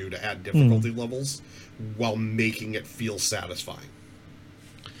they can do to add difficulty levels while making it feel satisfying.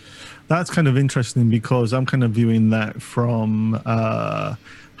 That's kind of interesting, because I'm kind of viewing that from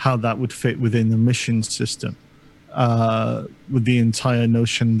how that would fit within the mission system, with the entire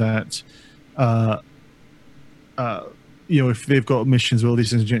notion that if they've got missions, all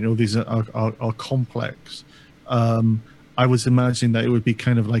these are complex. I was imagining that it would be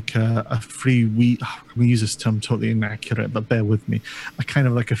kind of like a I'm going to use this term totally inaccurate, but bear with me. A kind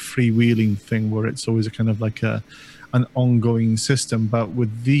of like a freewheeling thing, where it's always a kind of like an ongoing system. But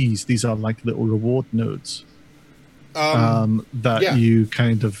with these are like little reward nodes that you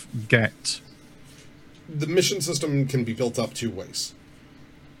kind of get. The mission system can be built up two ways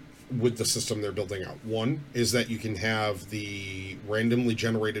with the system they're building out. One is that you can have the randomly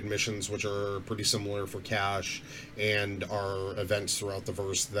generated missions, which are pretty similar for cash and are events throughout the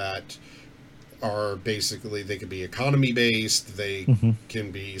verse that are basically, they could be economy based, they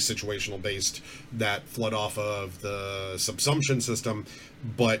can be situational based, that flood off of the subsumption system.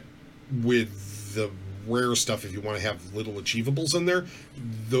 But with the rare stuff, if you want to have little achievables in there,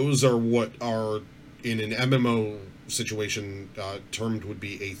 those are what are in an MMO situation termed would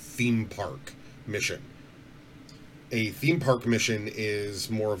be a theme park mission. A theme park mission is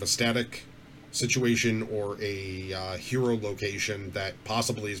more of a static situation, or a hero location that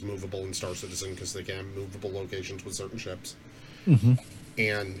possibly is movable in Star Citizen, because they can have movable locations with certain ships.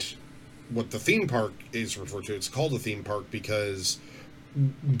 And what the theme park is referred to, it's called a theme park because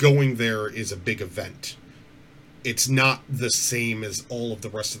going there is a big event. It's not the same as all of the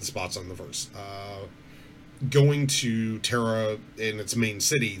rest of the spots on the verse. Going to Terra in its main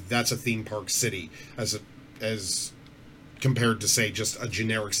city, that's a theme park city, as compared to, say, just a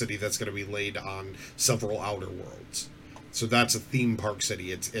generic city that's going to be laid on several outer worlds. So that's a theme park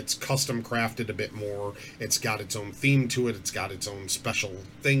city. It's custom crafted a bit more. It's got its own theme to it. It's got its own special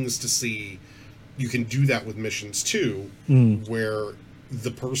things to see. You can do that with missions too, where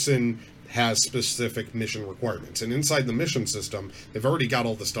the person has specific mission requirements. And inside the mission system, they've already got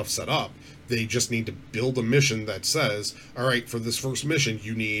all the stuff set up. They just need to build a mission that says, all right, for this first mission,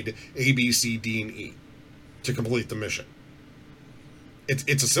 you need A, B, C, D, and E to complete the mission.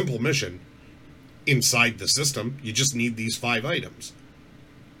 It's a simple mission inside the system. You just need these 5 items.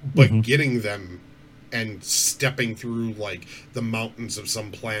 But getting them and stepping through, like, the mountains of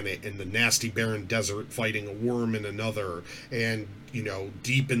some planet and the nasty barren desert, fighting a worm in another, and, you know,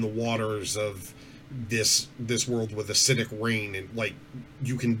 deep in the waters of this world with acidic rain, and, like,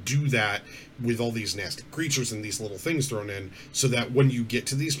 you can do that with all these nasty creatures and these little things thrown in, so that when you get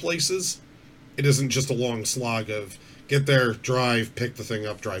to these places, it isn't just a long slog of get there, drive, pick the thing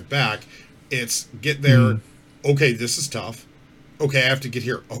up, drive back. It's get there, okay, this is tough. okay, I have to get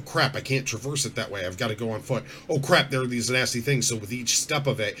here. Oh crap, I can't traverse it that way. I've got to go on foot. Oh crap, there are these nasty things. So with each step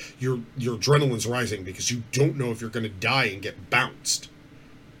of it, your adrenaline's rising because you don't know if you're going to die and get bounced.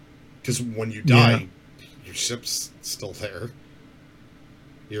 Because when you die, your ship's still there.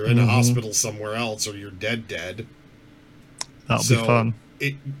 You're in a hospital somewhere else, or you're dead. That'll be fun.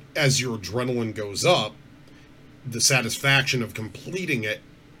 As your adrenaline goes up, the satisfaction of completing it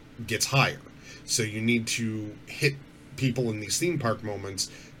gets higher. So you need to hit people in these theme park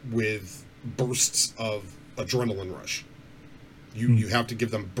moments with bursts of adrenaline rush. You have to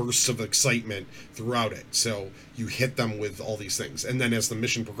give them bursts of excitement throughout it. So you hit them with all these things. And then as the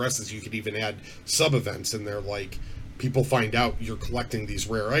mission progresses, you could even add sub-events in there, like people find out you're collecting these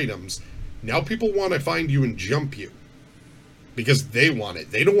rare items. Now people want to find you and jump you because they want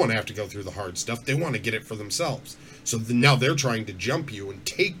it. They don't want to have to go through the hard stuff. They want to get it for themselves. So now they're trying to jump you and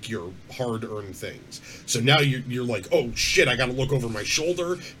take your hard-earned things. So now you're like, oh shit, I got to look over my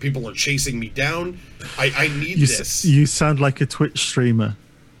shoulder. People are chasing me down. I need this. You sound like a Twitch streamer.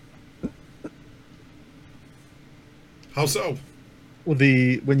 How so? Well,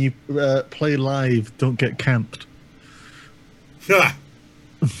 when you play live, don't get camped. Yeah,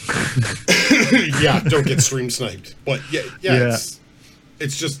 don't get stream sniped. But yeah.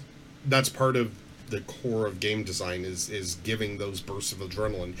 It's just that's part of the core of game design is giving those bursts of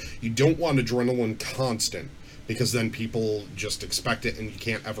adrenaline. You don't want adrenaline constant because then people just expect it and you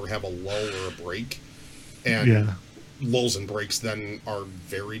can't ever have a lull or a break. And lulls and breaks then are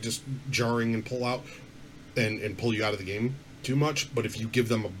very just jarring and pull you out of the game too much. But if you give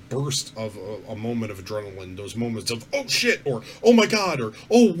them a burst of a moment of adrenaline, those moments of oh shit or oh my god or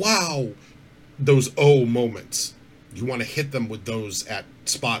oh wow, those oh moments, you want to hit them with those at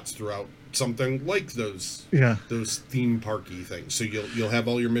spots throughout something like those theme parky things. So you'll have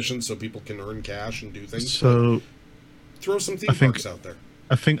all your missions so people can earn cash and do things. So throw some theme parks out there.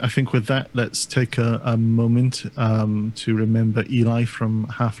 I think with that, let's take a moment to remember Eli from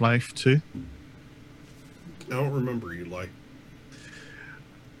Half-Life 2. I don't remember Eli.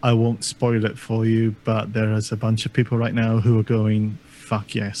 I won't spoil it for you, but there is a bunch of people right now who are going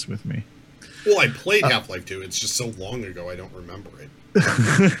fuck yes with me. Well, I played Half-Life 2. It's just so long ago I don't remember it.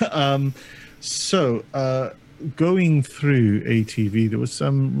 Going through ATV, there was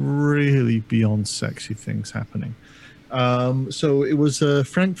some really beyond sexy things happening. So it was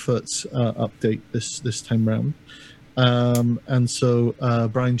Frankfurt's update this time round, and so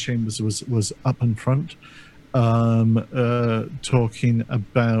Brian Chambers was up in front, talking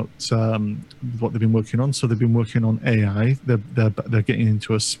about what they've been working on. So they've been working on AI. They're getting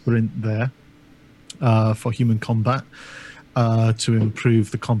into a sprint there for human combat. To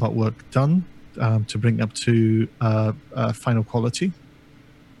improve the combat work done, to bring up to final quality,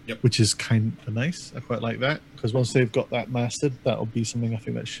 which is kind of nice. I quite like that because once they've got that mastered, that'll be something I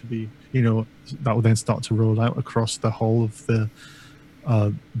think that should be, that will then start to roll out across the whole of the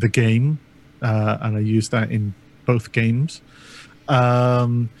game, and I use that in both games.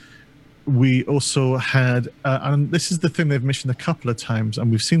 We also had, and this is the thing they've mentioned a couple of times,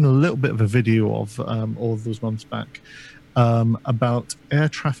 and we've seen a little bit of a video of all of those months back. About air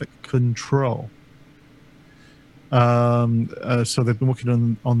traffic control. So they've been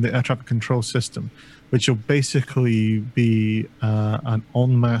working on the air traffic control system, which will basically be an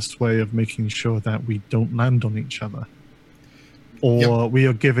en masse way of making sure that we don't land on each other. Or we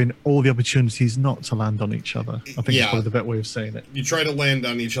are given all the opportunities not to land on each other. I think that's probably the better way of saying it. You try to land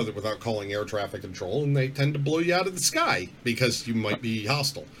on each other without calling air traffic control, and they tend to blow you out of the sky because you might be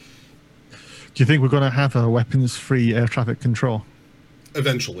hostile. Do you think we're going to have a weapons-free air traffic control?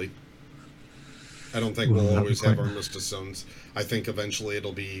 Eventually. I don't think we'll always have armistice zones. I think eventually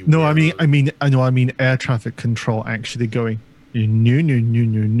it'll be... No, I mean air traffic control actually going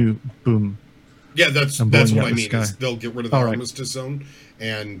new, boom. Yeah, that's what I mean. They'll get rid of the armistice zone,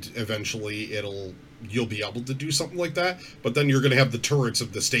 and eventually you'll be able to do something like that, but then you're going to have the turrets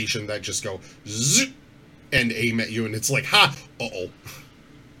of the station that just go zzz and aim at you, and it's like, ha, uh-oh.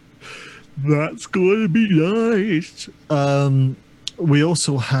 That's going to be nice. We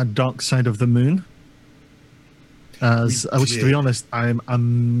also had Dark Side of the Moon. Which, to be honest, I'm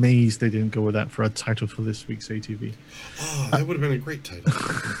amazed they didn't go with that for a title for this week's ATV. Oh, that would have been a great title.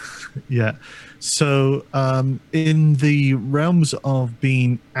 Yeah. So, in the realms of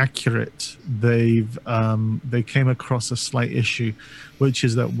being accurate, they came across a slight issue, which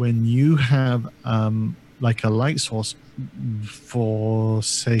is that when you have like a light source, for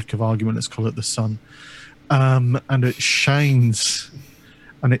sake of argument, let's call it the sun, and it shines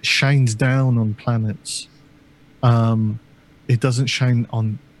down on planets. It doesn't shine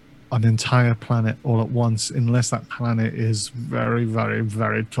on an entire planet all at once, unless that planet is very, very,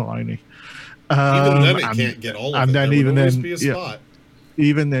 very tiny. Even then, it can't get all of it. And then there even would always then, be a spot.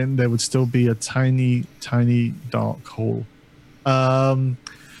 even then, there would still be a tiny, tiny dark hole. So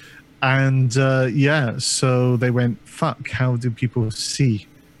they went, fuck, how do people see?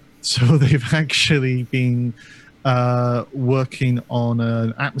 So they've actually been working on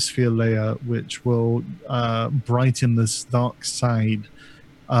an atmosphere layer which will brighten this dark side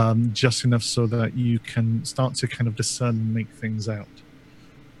just enough so that you can start to kind of discern and make things out.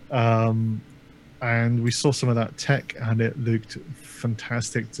 And we saw some of that tech, and it looked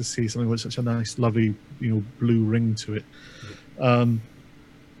fantastic to see something with such a nice, lovely, blue ring to it. And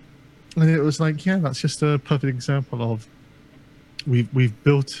it was like, yeah, that's just a perfect example of we've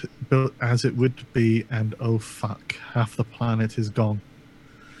built as it would be, and oh fuck, half the planet is gone.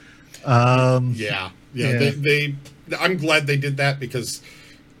 Yeah. I'm glad they did that, because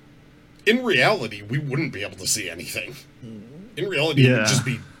in reality, we wouldn't be able to see anything. In reality, it would just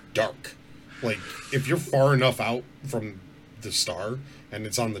be dark. Like, if you're far enough out from the star and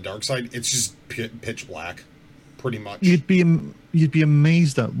it's on the dark side, it's just pitch black, pretty much. You'd be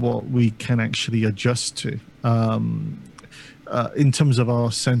amazed at what we can actually adjust to in terms of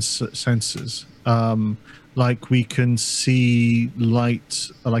our senses. Like, we can see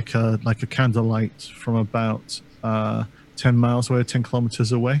light, like a candlelight from about 10 miles away, 10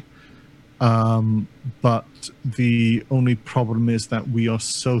 kilometers away. But the only problem is that we are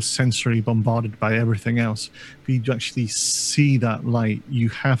so sensory bombarded by everything else. For you to actually see that light, you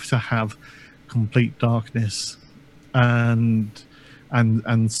have to have complete darkness and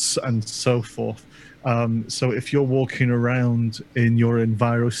so forth. So if you're walking around in your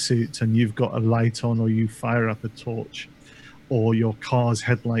enviro suit and you've got a light on, or you fire up a torch, or your car's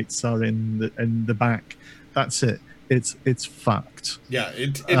headlights are in the back, that's it. It's fucked. Yeah,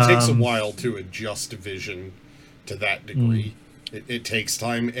 it takes a while to adjust vision to that degree. It takes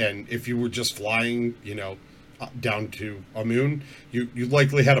time, and if you were just flying, down to a moon, you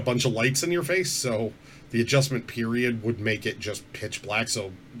likely had a bunch of lights in your face, so the adjustment period would make it just pitch black,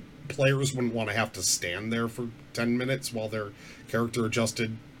 so players wouldn't want to have to stand there for 10 minutes while their character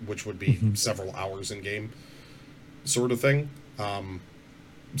adjusted, which would be several hours in game, sort of thing.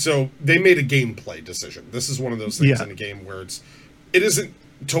 So they made a gameplay decision. This is one of those things in a game where it isn't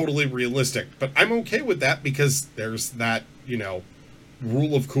totally realistic, but I'm okay with that, because there's that,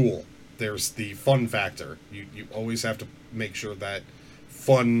 rule of cool. There's the fun factor. You always have to make sure that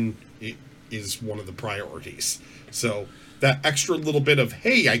fun is one of the priorities. So that extra little bit of,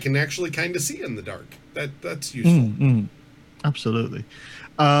 hey, I can actually kind of see in the dark, that's useful. Absolutely.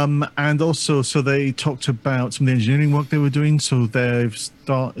 And also, so they talked about some of the engineering work they were doing. So they've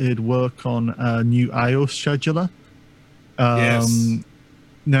started work on a new IO scheduler. Yes.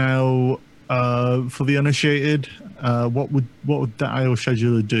 Now, for the uninitiated, what would the IO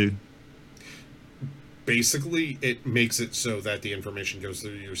scheduler do? Basically, it makes it so that the information goes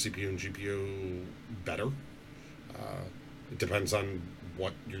through your CPU and GPU better. It depends on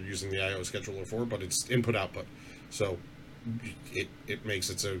what you're using the IO scheduler for, but it's input-output. So it makes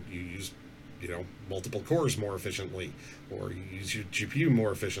it so you use multiple cores more efficiently, or you use your GPU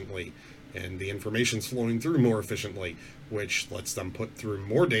more efficiently, and the information's flowing through more efficiently, which lets them put through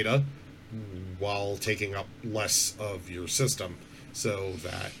more data while taking up less of your system, so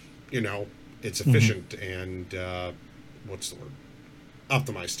that it's efficient and what's the word,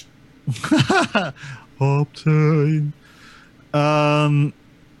 optimized. Optime.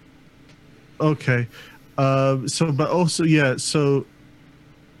 Okay. But also,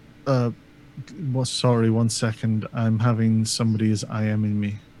 sorry, 1 second. I'm having somebody's IMing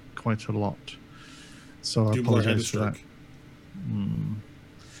me quite a lot, so I apologize for that.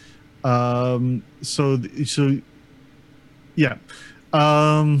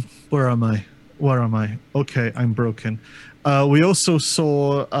 Where am I? Okay, I'm broken. We also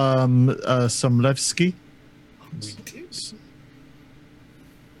saw some Levski. We did.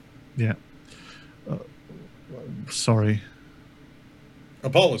 Yeah. Sorry.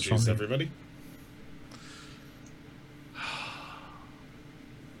 Apologies, everybody.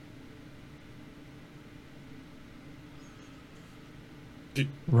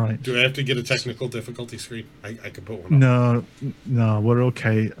 Right. Do I have to get a technical difficulty screen? I can put one up. No, we're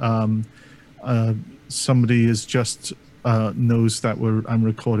okay. Somebody is just knows that I'm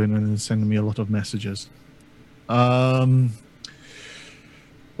recording and is sending me a lot of messages.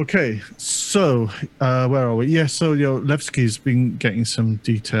 Okay, so where are we? Yeah, so Levski's been getting some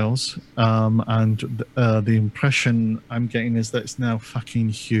details, and the impression I'm getting is that it's now fucking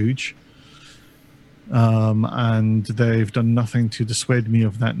huge. and they've done nothing to dissuade me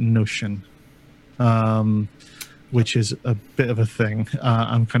of that notion, which is a bit of a thing.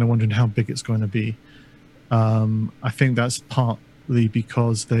 I'm kind of wondering how big it's going to be. I think that's partly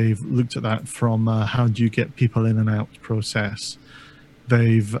because they've looked at that from how do you get people in and out process.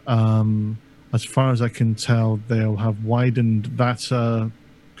 They've, as far as I can tell, they'll have widened that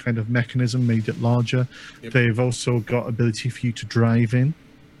kind of mechanism, made it larger. Yep. They've also got ability for you to drive in.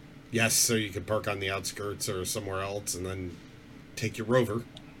 Yes, so you can park on the outskirts or somewhere else and then take your Rover.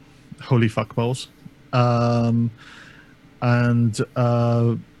 Holy fuck balls.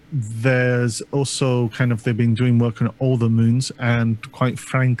 There's also kind of, they've been doing work on all the moons, and quite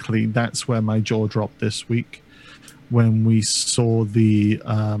frankly, that's where my jaw dropped this week when we saw the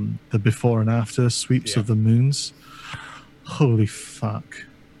before and after sweeps of the moons. Holy fuck.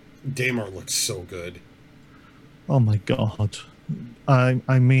 Daymar looks so good. Oh my god.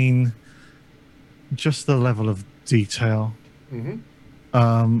 I mean, just the level of detail.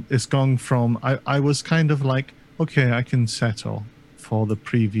 It's gone from, I was kind of like, okay, I can settle for the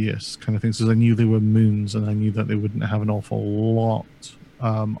previous kind of things, because I knew they were moons and I knew that they wouldn't have an awful lot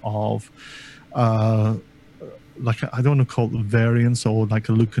of like, I don't want to call it variance or like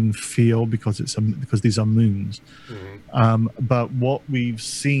a look and feel, because because these are moons. But what we've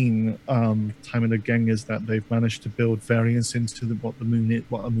seen time and again is that they've managed to build variance into what a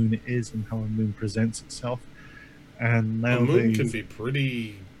moon is and how a moon presents itself. And now a moon can be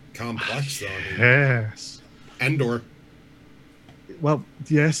pretty complex, though. I mean, yes. Endor. Well,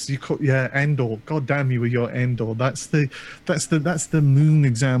 yes, you call, Endor. God damn you with your Endor. That's the moon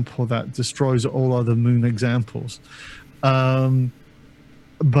example that destroys all other moon examples. But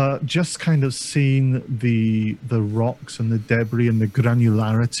just kind of seeing the rocks and the debris and the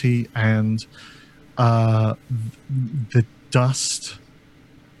granularity and the dust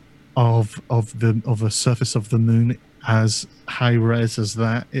of the surface of the moon as high res as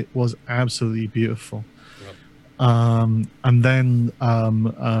that, it was absolutely beautiful. And then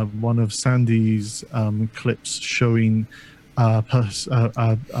one of Sandy's clips showing yes, look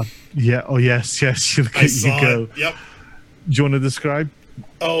at you go. Yep. Do you want to describe?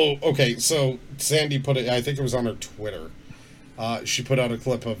 Oh, okay. So Sandy put it, I think it was on her Twitter. She put out a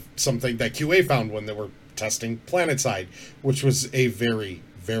clip of something that QA found when they were testing PlanetSide, which was a very,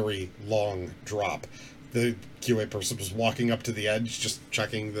 very long drop. The QA person was walking up to the edge, just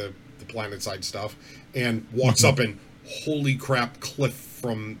checking the PlanetSide stuff, and walks up and, holy crap, cliff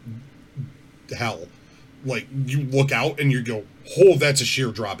from hell. Like, you look out and you go, oh, that's a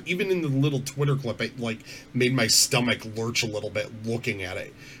sheer drop. Even in the little Twitter clip, it, like, made my stomach lurch a little bit looking at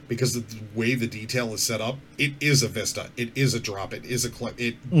it. Because of the way the detail is set up, it is a vista. It is a drop. It is a clip.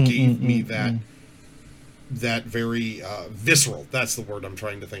 It gave me that very visceral, that's the word I'm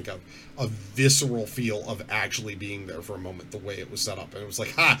trying to think of, a visceral feel of actually being there for a moment, the way it was set up. And it was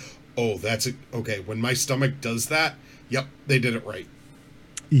like, oh, that's it. Okay, when my stomach does that, yep, they did it right.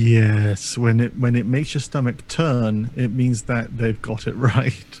 Yes, when it makes your stomach turn, it means that they've got it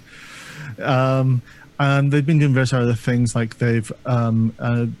right. And they've been doing various other things, like they've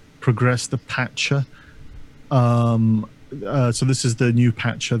progressed the patcher. So this is the new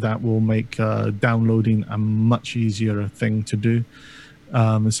patcher that will make downloading a much easier thing to do.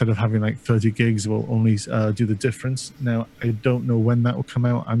 Instead of having like 30 gigs, will only do the difference. Now, I don't know when that will come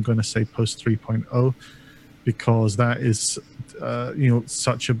out. I'm going to say post 3.0, because that is,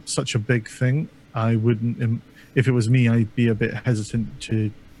 such a big thing. I wouldn't, if it was me, I'd be a bit hesitant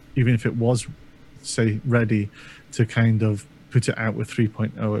to, even if it was, say, ready to kind of put it out with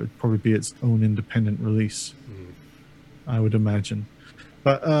 3.0, it would probably be its own independent release, I would imagine.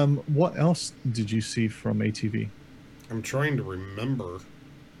 But what else did you see from ATV? I'm trying to remember,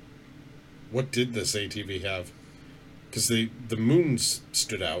 what did this ATV have? Because the moons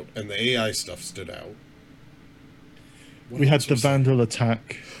stood out and the AI stuff stood out. We had the Vandal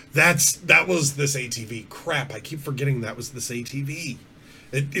attack. That was this ATV. Crap, I keep forgetting that was this ATV.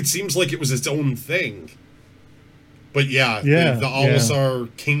 It seems like it was its own thing. But the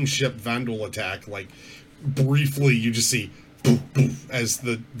Olisar Kingship Vandal attack, like, briefly you just see poof, poof, as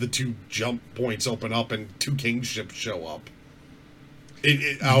the two jump points open up and two Kingships show up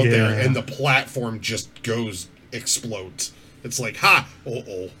out there, and the platform just explodes. It's like,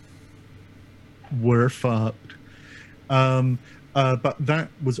 we're fucked. But that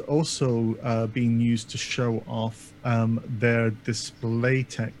was also being used to show off their display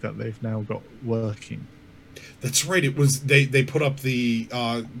tech that they've now got working. That's right. It was they put up the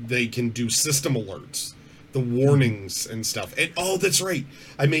they can do system alerts, the warnings and stuff. And that's right.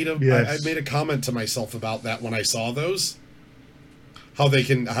 I made a comment to myself about that when I saw those.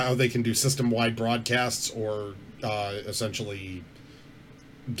 how they can do system-wide broadcasts or essentially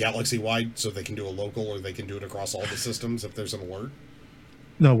galaxy-wide, so they can do a local or they can do it across all the systems if there's an alert.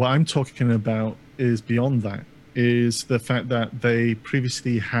 No, what I'm talking about is beyond that. Is the fact that they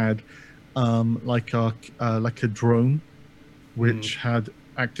previously had like a drone, which had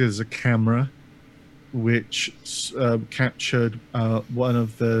acted as a camera, which captured one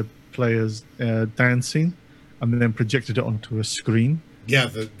of the players dancing, and then projected it onto a screen. Yeah,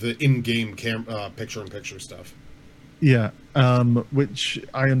 the in-game picture-in-picture stuff. Yeah, which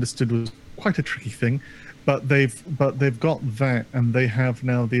I understood was quite a tricky thing, but they've got that, and they have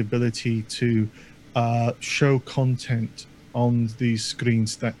now the ability to show content on these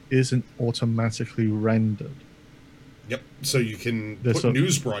screens that isn't automatically rendered. Yep. So you can put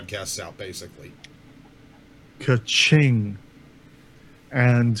news broadcasts out, basically. Ka-ching.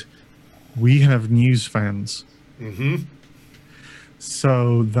 And we have news fans. Mm-hmm.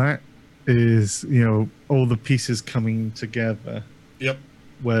 So that is, all the pieces coming together. Yep.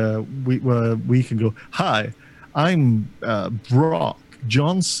 Where we can go, hi, I'm Brock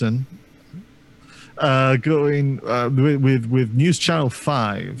Johnson, going with News Channel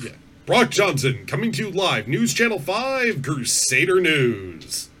 5. Yeah. Brock Johnson coming to you live, News Channel 5, Crusader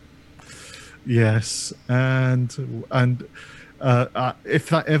News. Yes, and if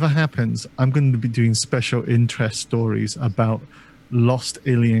that ever happens, I'm going to be doing special interest stories about lost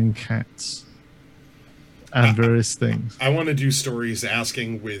alien cats and various things. I want to do stories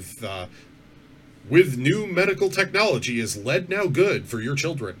asking with new medical technology, is lead now good for your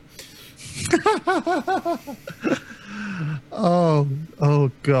children?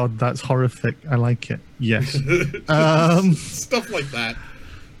 Oh God, that's horrific. I like it. Yes. Stuff like that.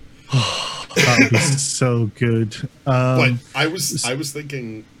 That would be so good. But I was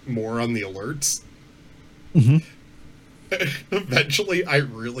thinking more on the alerts. Mm-hmm. Eventually, I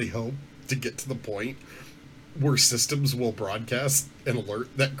really hope to get to the point where systems will broadcast an alert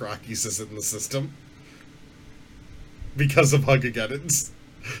that Grokkies is in the system because of Hugageddons.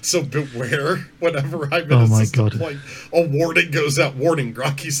 So beware whenever I'm in a system. God. Like a warning goes out. Warning,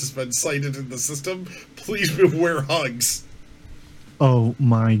 Grokkies has been sighted in the system. Please beware hugs. Oh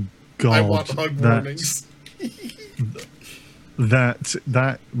my God. I want hug warnings.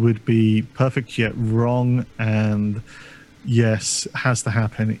 That would be perfect yet wrong, and yes, has to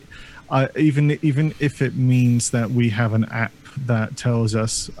happen. Even if it means that we have an app that tells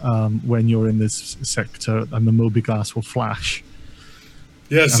us when you're in this sector and the mobiGlas will flash.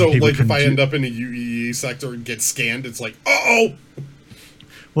 Yeah, so like if I end up in a UEE sector and get scanned, it's like, uh-oh!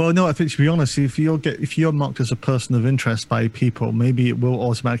 Well, no, I think, to be honest, if you're marked as a person of interest by people, maybe it will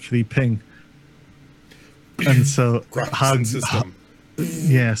automatically ping. And so, system.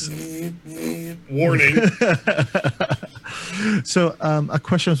 Yes. Warning. So, a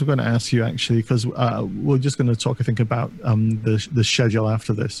question I was going to ask you, actually, because we're just going to talk, I think, about the schedule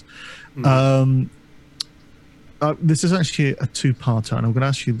after this. Mm-hmm. This is actually a two-parter, and I'm going to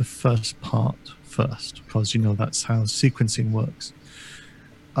ask you the first part first, because that's how sequencing works.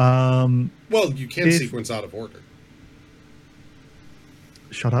 Well, you can sequence out of order.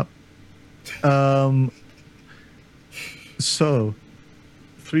 Shut up. So,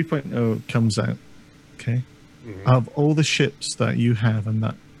 3.0 comes out, okay? Mm-hmm. Of all the ships that you have and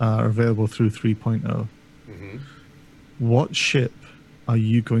that are available through 3.0, mm-hmm. what ship are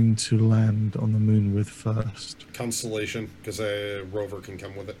you going to land on the moon with first? Constellation, because a rover can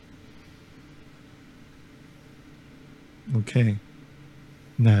come with it. Okay.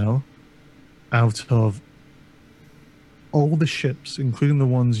 Now, out of all the ships, including the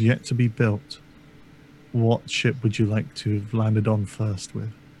ones yet to be built, what ship would you like to have landed on first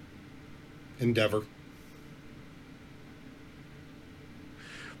with? Endeavor.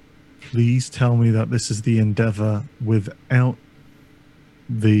 Please tell me that this is the Endeavor without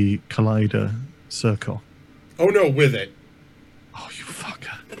the Collider circle. Oh no, with it. Oh, you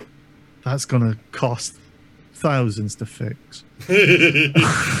fucker. That's gonna cost thousands to fix.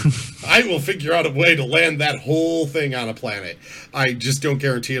 I will figure out a way to land that whole thing on a planet. I just don't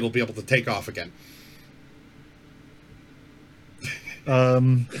guarantee it'll be able to take off again.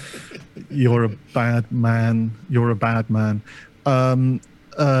 You're a bad man. You're a bad man.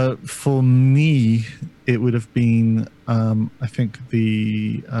 For me, it would have been, I think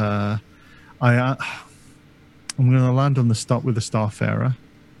I'm going to land on the stop with the Starfarer.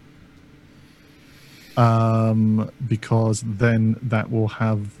 Because then that will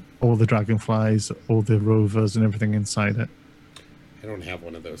have all the dragonflies, all the rovers, and everything inside it. I don't have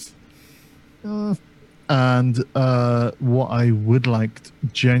one of those. And what I would like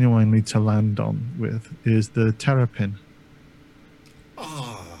genuinely to land on with is the Terrapin.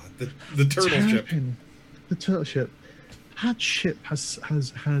 The turtle ship. Terrapin, the turtle ship. That ship has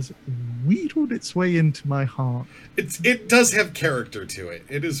wheedled its way into my heart. It does have character to it.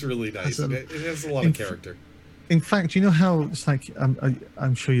 It is really nice. It has a lot of character. In fact, you know how it's like,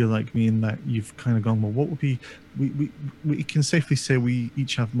 I'm sure you're like me in that you've kind of gone, well, what would be, we can safely say we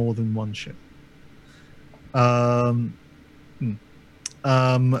each have more than one ship. And We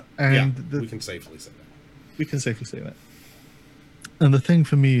can safely say that. We can safely say that. And the thing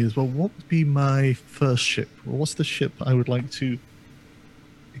for me is, well, what would be my first ship? Well, what's the ship I would like to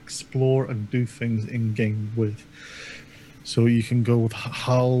explore and do things in game with? So you can go with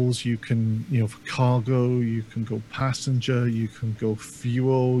hulls, you can, for cargo, you can go passenger, you can go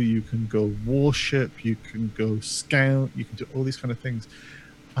fuel, you can go warship, you can go scout, you can do all these kind of things.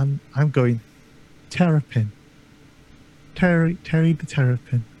 I'm going Terrapin. Terry the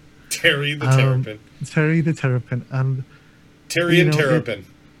Terrapin. Terry the Terrapin. Terry the Terrapin. And Terry and Terrapin.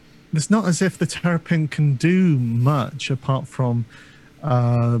 It's not as if the Terrapin can do much apart from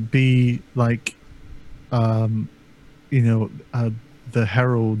be like, the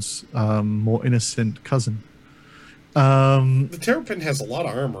Herald's more innocent cousin. The Terrapin has a lot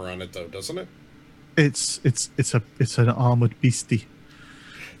of armor on it, though, doesn't it? It's an armored beastie.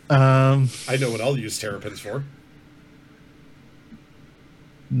 I know what I'll use Terrapins for.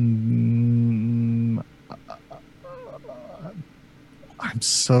 I'm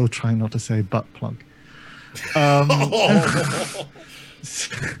so trying not to say butt plug.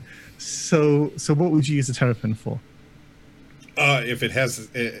 So what would you use a Terrapin for? If it has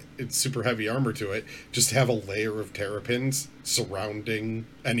it's super heavy armor to it, just have a layer of Terrapins surrounding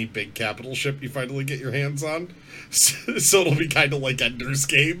any big capital ship you finally get your hands on. So it'll be kind of like Ender's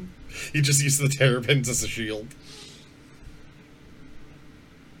Game. You just use the Terrapins as a shield.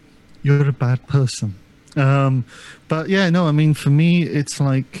 You're a bad person. But yeah, no, I mean, for me, it's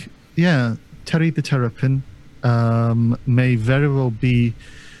like, yeah, Terry the Terrapin may very well be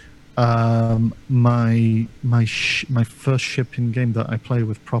my first ship in game that I play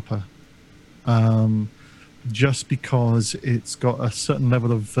with proper, just because it's got a certain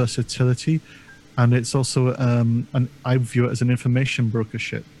level of versatility, and it's also I view it as an information broker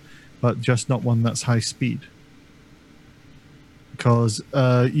ship, but just not one that's high speed. Because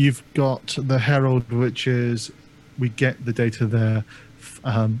you've got the Herald, which is we get the data there,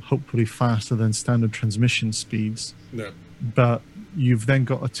 hopefully faster than standard transmission speeds. Yeah. But you've then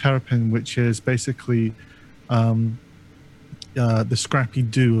got a Terrapin, which is basically the Scrappy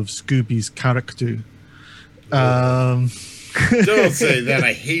Doo of Scooby's character. Don't say that.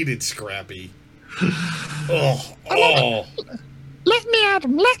 I hated Scrappy. Oh. Let me at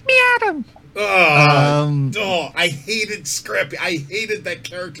him. Let me at him. I hated Scrappy. I hated that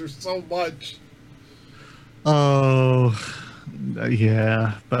character so much. Oh,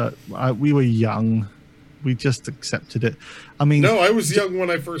 yeah, but we were young. We just accepted it. I mean... No, I was young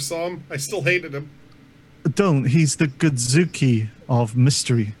when I first saw him. I still hated him. Don't. He's the Godzuki of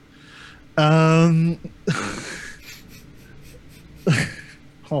mystery. Oh,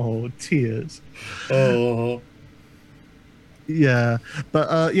 tears. Oh. Yeah,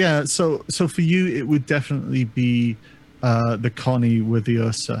 but yeah, so for you, it would definitely be the Connie with the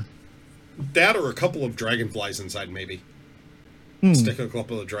Ursa. That or a couple of dragonflies inside, maybe. Stick a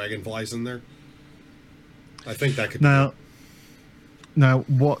couple of dragonflies in there. I think that could now,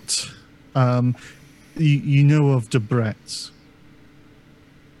 what you know of Debrett's?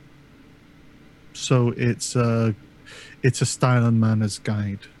 So it's a style and manners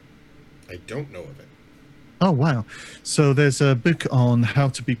guide. I don't know of it. Oh wow! So there's a book on how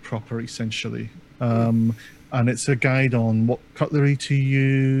to be proper, essentially, and it's a guide on what cutlery to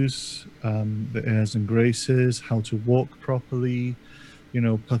use, the airs and graces, how to walk properly,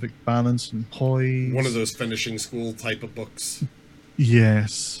 perfect balance and poise. One of those finishing school type of books.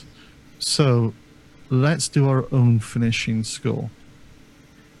 Yes. So let's do our own finishing school.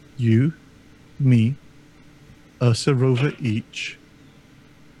 You, me, Ursa Rover each.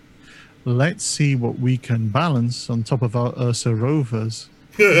 Let's see what we can balance on top of our Ursa Rovers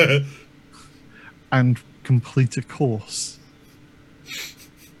and complete a course.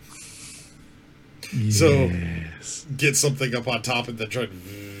 So, yes. Get something up on top and then try to...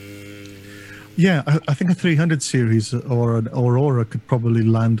 Yeah, I think a 300 series or an Aurora could probably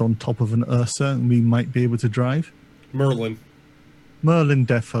land on top of an Ursa and we might be able to drive. Merlin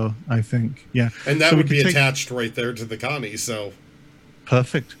Defo, I think. Yeah. And that would be attached right there to the Connie, so...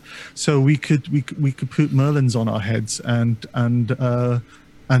 Perfect. So we could put Merlins on our heads and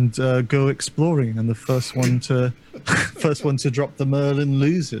go exploring, and the first one to drop the Merlin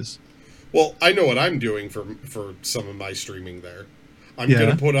loses. Well, I know what I'm doing for some of my streaming there. I'm Yeah.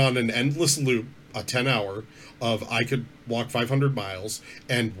 going to put on an endless loop, a 10-hour, of I could walk 500 miles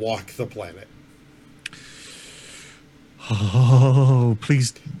and walk the planet. Oh,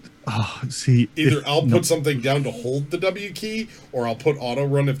 please. Oh, see. Either I'll put something down to hold the W key, or I'll put auto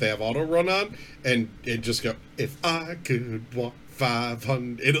run if they have auto run on, and just go, if I could walk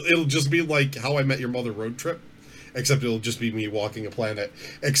 500. It'll just be like How I Met Your Mother road trip, except it'll just be me walking a planet.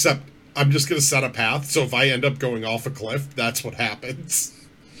 Except I'm just going to set a path, so if I end up going off a cliff, that's what happens.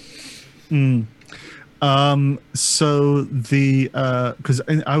 So the because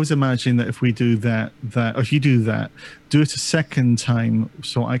I was imagining that if we do that, or if you do that, do it a second time,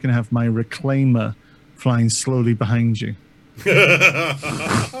 so I can have my reclaimer flying slowly behind you.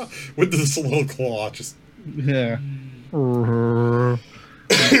 With this little claw, just Yeah.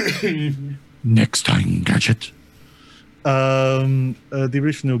 Next time, Gadget. The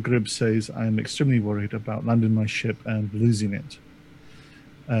original Grib says, I am extremely worried about landing my ship and losing it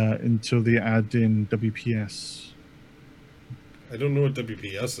until they add in WPS. I don't know what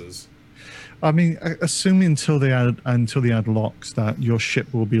WPS is. I mean, assuming until they add locks that your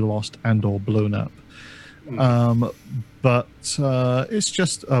ship will be lost and or blown up. But it's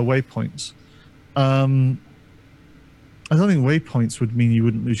just waypoints. I don't think waypoints would mean you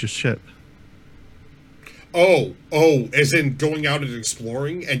wouldn't lose your ship. Oh, as in going out and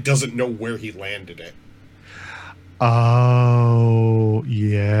exploring and doesn't know where he landed it. Oh,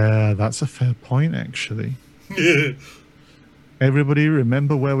 yeah, that's a fair point, actually. Everybody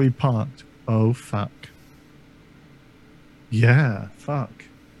remember where we parked? Oh, fuck. Yeah, fuck.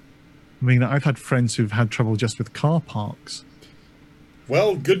 I mean, I've had friends who've had trouble just with car parks.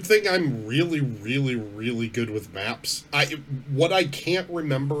 Well, good thing I'm really, really, really good with maps. What I can't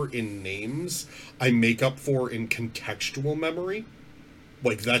remember in names, I make up for in contextual memory.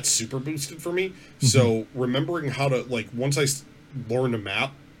 Like, that's super boosted for me. Mm-hmm. So, remembering how to, like, once I learn a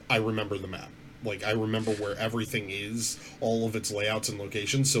map, I remember the map. Like, I remember where everything is, all of its layouts and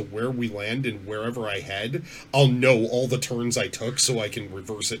locations, so where we land and wherever I head, I'll know all the turns I took so I can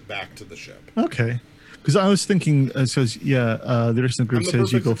reverse it back to the ship. Okay. Because I was thinking, the original group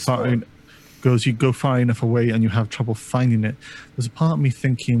says you go far enough away and you have trouble finding it. There's a part of me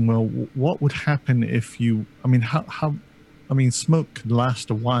thinking, well, what would happen if you, smoke could last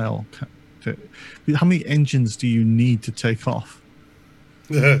a while. How many engines do you need to take off?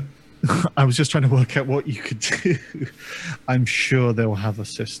 I was just trying to work out what you could do. I'm sure they'll have a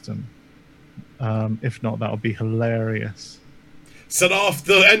system. If not, that'll be hilarious. Set off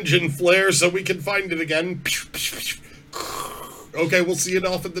the engine flare so we can find it again. Okay, we'll see it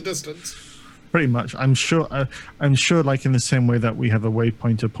off in the distance. Pretty much. I'm sure, like in the same way that we have a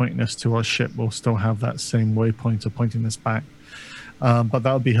waypointer pointing us to our ship, we'll still have that same waypointer pointing us back. But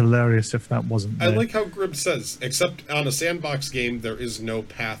that would be hilarious if that wasn't there. I like how Grib says, except on a sandbox game, there is no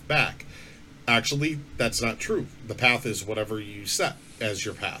path back. Actually, that's not true. The path is whatever you set as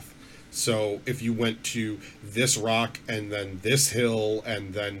your path. So if you went to this rock and then this hill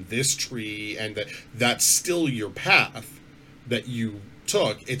and then this tree, and that's still your path that you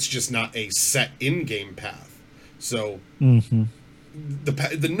took. It's just not a set in-game path. So the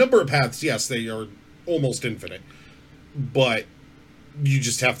number of paths, yes, they are almost infinite. But you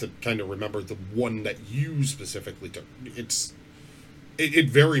just have to kind of remember the one that you specifically took. It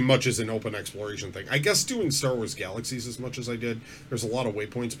very much is an open exploration thing. I guess doing Star Wars Galaxies as much as I did, there's a lot of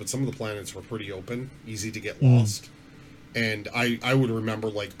waypoints, but some of the planets were pretty open, easy to get lost. And I would remember,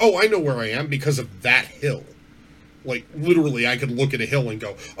 like, oh, I know where I am because of that hill. Like, literally, I could look at a hill and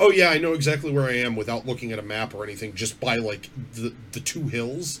go, oh, yeah, I know exactly where I am without looking at a map or anything, just by, like, the two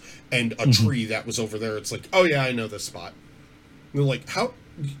hills and a tree that was over there. It's like, oh, yeah, I know this spot. And they're like, how...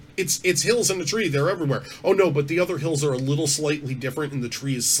 It's hills and a tree. They're everywhere. Oh, no, but the other hills are a little slightly different, and the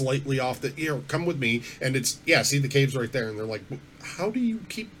tree is slightly off. Come with me. And it's, yeah, see the caves right there. And they're like, how do you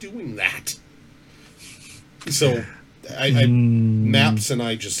keep doing that? So, maps and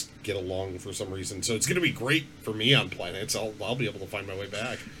I just get along for some reason. So it's going to be great for me on planets. I'll be able to find my way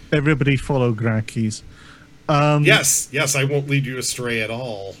back. Everybody follow Grakis. Yes, I won't lead you astray at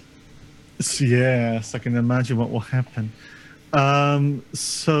all. Yes, I can imagine what will happen.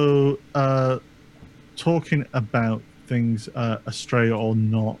 Talking about things astray or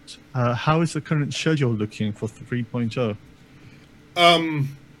not, how is the current schedule looking for 3.0?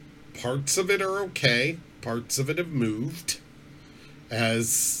 Parts of it are okay. Parts of it have moved,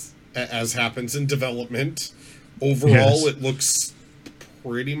 as happens in development. Overall, It looks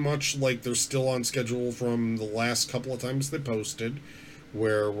pretty much like they're still on schedule from the last couple of times they posted,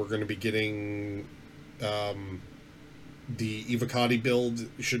 where we're going to be getting the Evocati build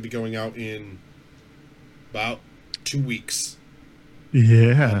should be going out in about 2 weeks.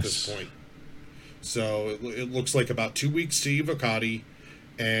 at this Yes. point. So it looks like about 2 weeks to Evocati,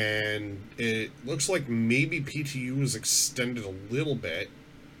 and it looks like maybe PTU is extended a little bit,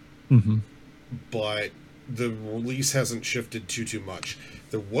 Hmm. but the release hasn't shifted too much.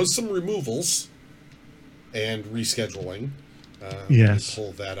 There was some removals and rescheduling. Yes. Let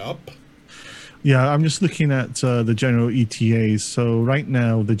me pull that up. Yeah, I'm just looking at the general ETAs. So right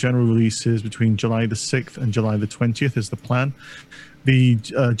now, the general release is between July the 6th and July the 20th is the plan. The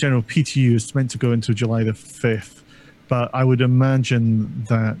general PTU is meant to go into July the 5th, but I would imagine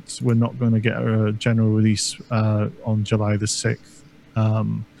that we're not going to get a general release on July the 6th.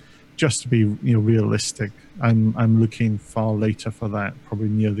 Just to be realistic, I'm looking far later for that, probably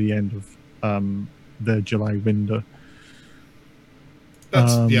near the end of the July window.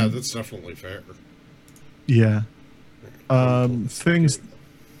 That's definitely fair. Yeah. Let me pull this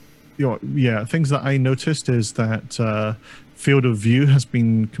up here. Things that I noticed is that field of view has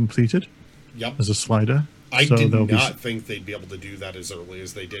been completed Yep. as a slider. I So did there'll be not think they'd be able to do that as early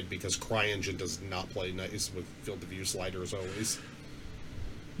as they did, because CryEngine does not play nice with field of view sliders always.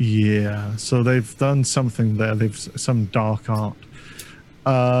 Yeah, so they've done something there. They've some dark art.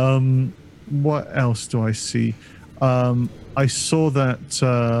 What else do I see? I saw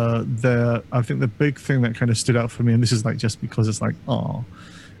that I think the big thing that kind of stood out for me, and this is like just because it's like,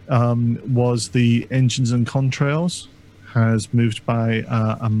 was the engines and contrails has moved by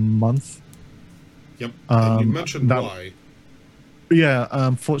a month. Yep. And you mentioned that- why. Yeah,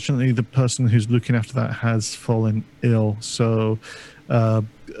 unfortunately, the person who's looking after that has fallen ill. So,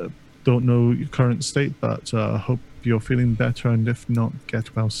 don't know your current state, but hope you're feeling better, and if not,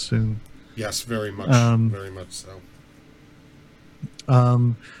 get well soon. Yes, very much. Very much so.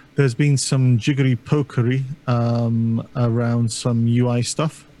 There's been some jiggery pokery around some UI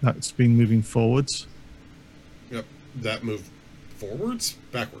stuff that's been moving forwards. Yep. That moved forwards?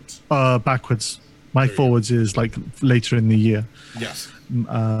 Backwards. Backwards. My There you go. forwards is like later in the year, Yes.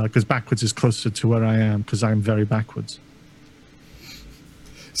 because backwards is closer to where I am, because I'm very backwards.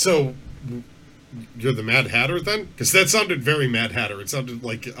 So, you're the Mad Hatter then? Because that sounded very Mad Hatter. It sounded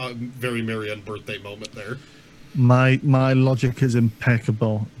like a very Marianne birthday moment there. My logic is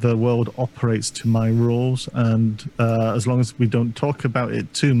impeccable. The world operates to my rules, and as long as we don't talk about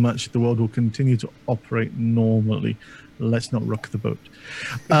it too much, the world will continue to operate normally. Let's not rock the boat.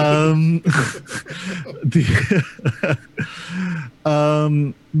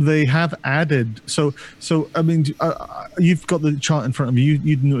 They have added. So I mean, you've got the chart in front of you.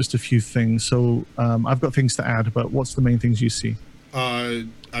 You'd noticed a few things. So I've got things to add, but what's the main things you see?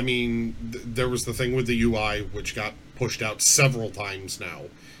 I mean, there was the thing with the UI, which got pushed out several times now.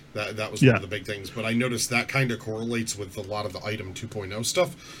 That was one of the big things. But I noticed that kind of correlates with a lot of the Item 2.0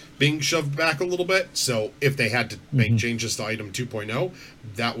 stuff being shoved back a little bit. So if they had to make changes to Item 2.0,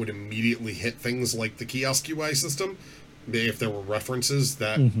 that would immediately hit things like the kiosk UI system, if there were references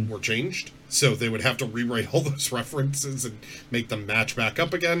that were changed. So they would have to rewrite all those references and make them match back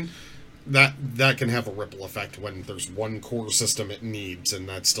up again. That can have a ripple effect when there's one core system it needs and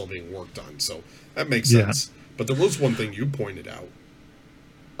that's still being worked on. So that makes sense. But there was one thing you pointed out.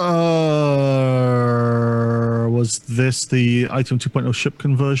 Was this the Item 2.0 ship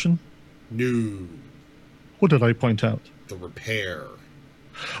conversion? No. What did I point out? The repair.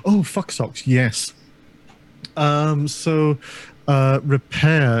 Oh, fuck socks, yes. So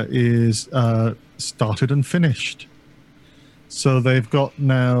repair is started and finished. So they've got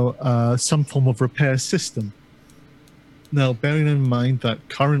now some form of repair system. Now, bearing in mind that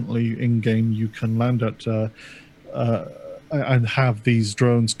currently in-game you can land at and have these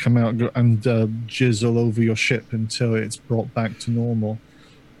drones come out and jizz all over your ship until it's brought back to normal.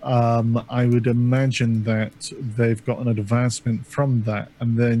 I would imagine that they've got an advancement from that.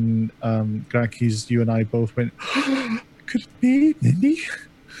 And then, Grakis, you and I both went, could it be Mindy?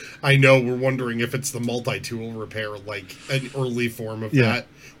 I know, we're wondering if it's the multi-tool repair, like an early form of that,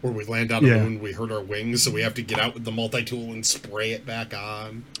 where we land on a moon, we hurt our wings, so we have to get out with the multi-tool and spray it back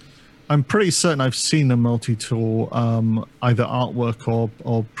on. I'm pretty certain I've seen a multi-tool, either artwork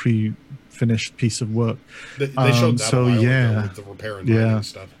or pre-finished piece of work. They showed that a while ago with the repair and mining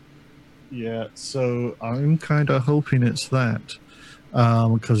stuff. Yeah, so I'm kind of hoping it's that,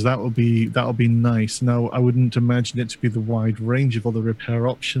 because that'll be nice. Now, I wouldn't imagine it to be the wide range of other repair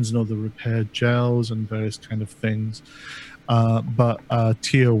options and other repair gels and various kind of things, but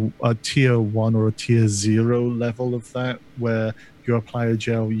tier 1 or a tier 0 level of that, where you apply a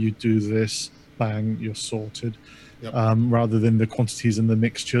gel, you do this, bang, you're sorted. Yep. Rather than the quantities and the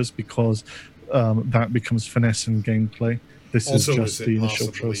mixtures, because that becomes finesse in gameplay. This Also, is just is the it initial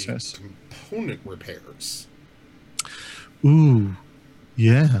possibly process. component repairs? Ooh,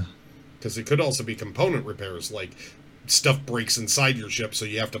 Yeah. Because it could also be component repairs, like stuff breaks inside your ship, so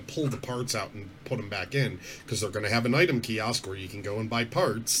you have to pull the parts out and put them back in, because they're going to have an item kiosk where you can go and buy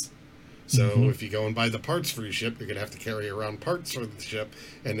parts. So if you go and buy the parts for your ship, you're going to have to carry around parts for the ship.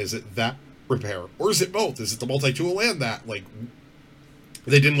 And is it that repair? Or is it both? Is it the multi-tool and that? Like,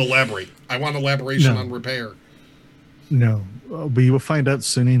 they didn't elaborate. I want elaboration on repair. No. We will find out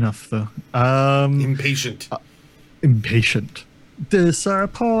soon enough, though. Impatient. Impatient.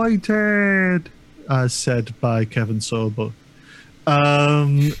 Disappointed, as said by Kevin Sorbo.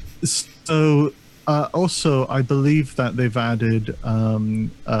 Also, I believe that they've added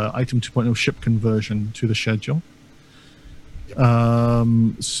item 2.0 ship conversion to the schedule. Yep.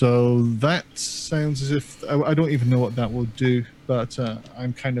 So that sounds as if I don't even know what that will do, but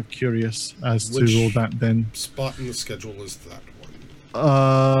I'm kind of curious as to all that. Then spot in the schedule is that one?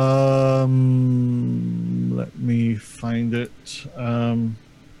 Let me find it.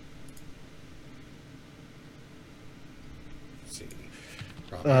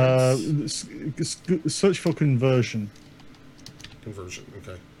 Search for conversion. Conversion,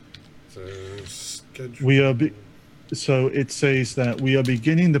 okay. So schedule. So it says that we are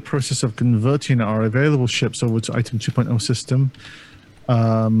beginning the process of converting our available ships over to Item 2.0 system,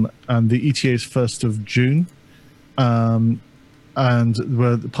 and the ETA is 1st of June. And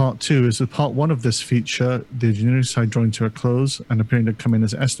where part 2 is the part 1 of this feature, the engineering side drawing to a close and appearing to come in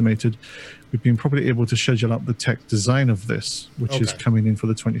as estimated. We've been probably able to schedule out the tech design of this, which is coming in for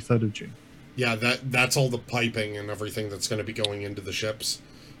the 23rd of June. Yeah, that's all the piping and everything that's going to be going into the ships,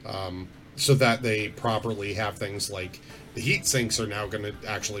 so that they properly have things like the heat sinks are now going to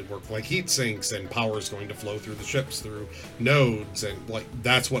actually work like heat sinks, and power is going to flow through the ships through nodes, and like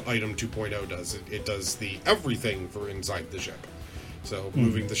that's what Item 2.0 does. It does the everything for inside the ship. So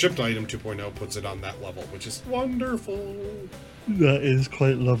moving the ship to Item 2.0 puts it on that level, which is wonderful. That is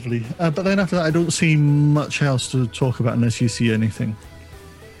quite lovely. But then after that, I don't see much else to talk about unless you see anything.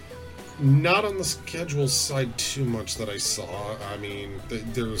 Not on the schedule side too much that I saw. I mean,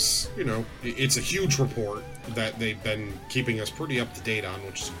 there's, it's a huge report that they've been keeping us pretty up to date on,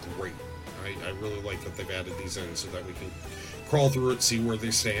 which is great. I really like that they've added these in so that we can crawl through it, see where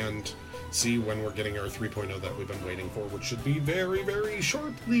they stand, see when we're getting our 3.0 that we've been waiting for, which should be very, very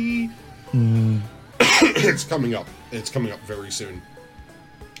shortly. It's coming up. It's coming up very soon.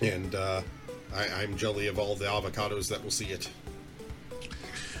 And I'm jelly of all the avocados that will see it.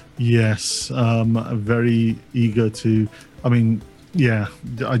 Yes, I'm very eager to. I mean, yeah,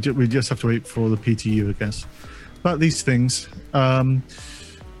 we just have to wait for the PTU, I guess. But these things.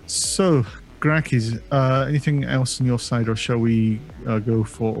 So, Grakis, anything else on your side, or shall we go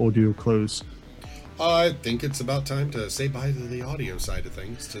for audio close? I think it's about time to say bye to the audio side of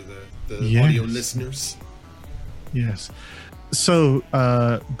things, to the Yes. audio listeners. Yes. So,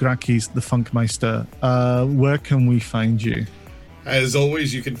 Grakis, the Funkmeister, where can we find you? As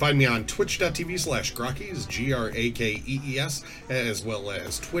always, you can find me on twitch.tv/Grakkees, Grakees, as well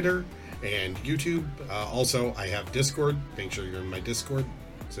as Twitter and YouTube. Also, I have Discord. Make sure you're in my Discord.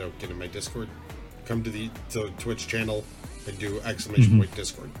 So get in my Discord. Come to the Twitch channel and do !point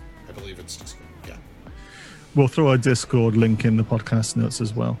Discord. I believe it's Discord. Yeah. We'll throw a Discord link in the podcast notes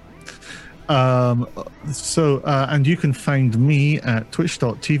as well. And you can find me at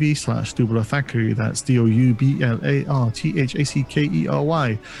twitch.tv/DoublerThackeray. That's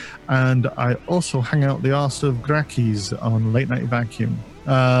DOUBLARTHACKERY. And I also hang out the arse of Grakkees on Late Night Vacuum.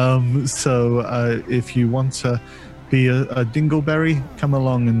 If you want to be a dingleberry, come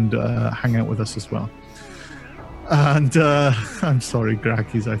along and hang out with us as well. And I'm sorry,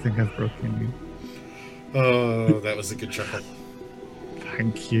 Grakkees, I think I've broken you. Oh, that was a good chuckle.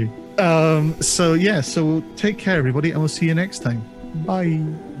 Thank you. So take care, everybody, and we'll see you next time. Bye.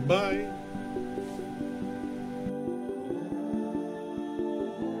 Bye.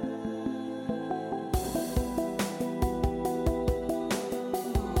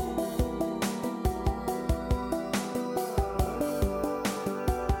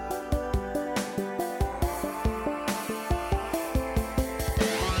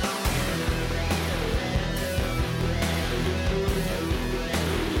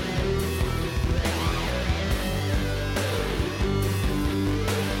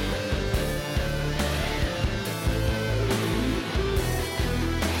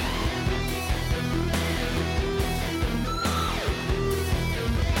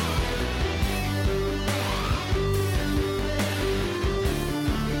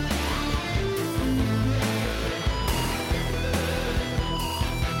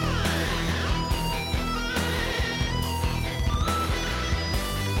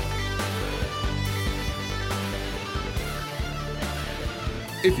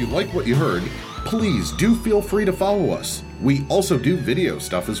 If you like what you heard, please do feel free to follow us. We also do video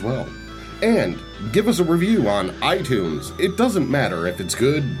stuff as well. And give us a review on iTunes. It doesn't matter if it's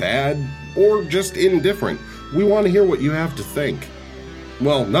good, bad, or just indifferent. We want to hear what you have to think.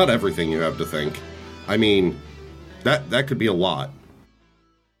 Well, not everything you have to think. I mean, that could be a lot.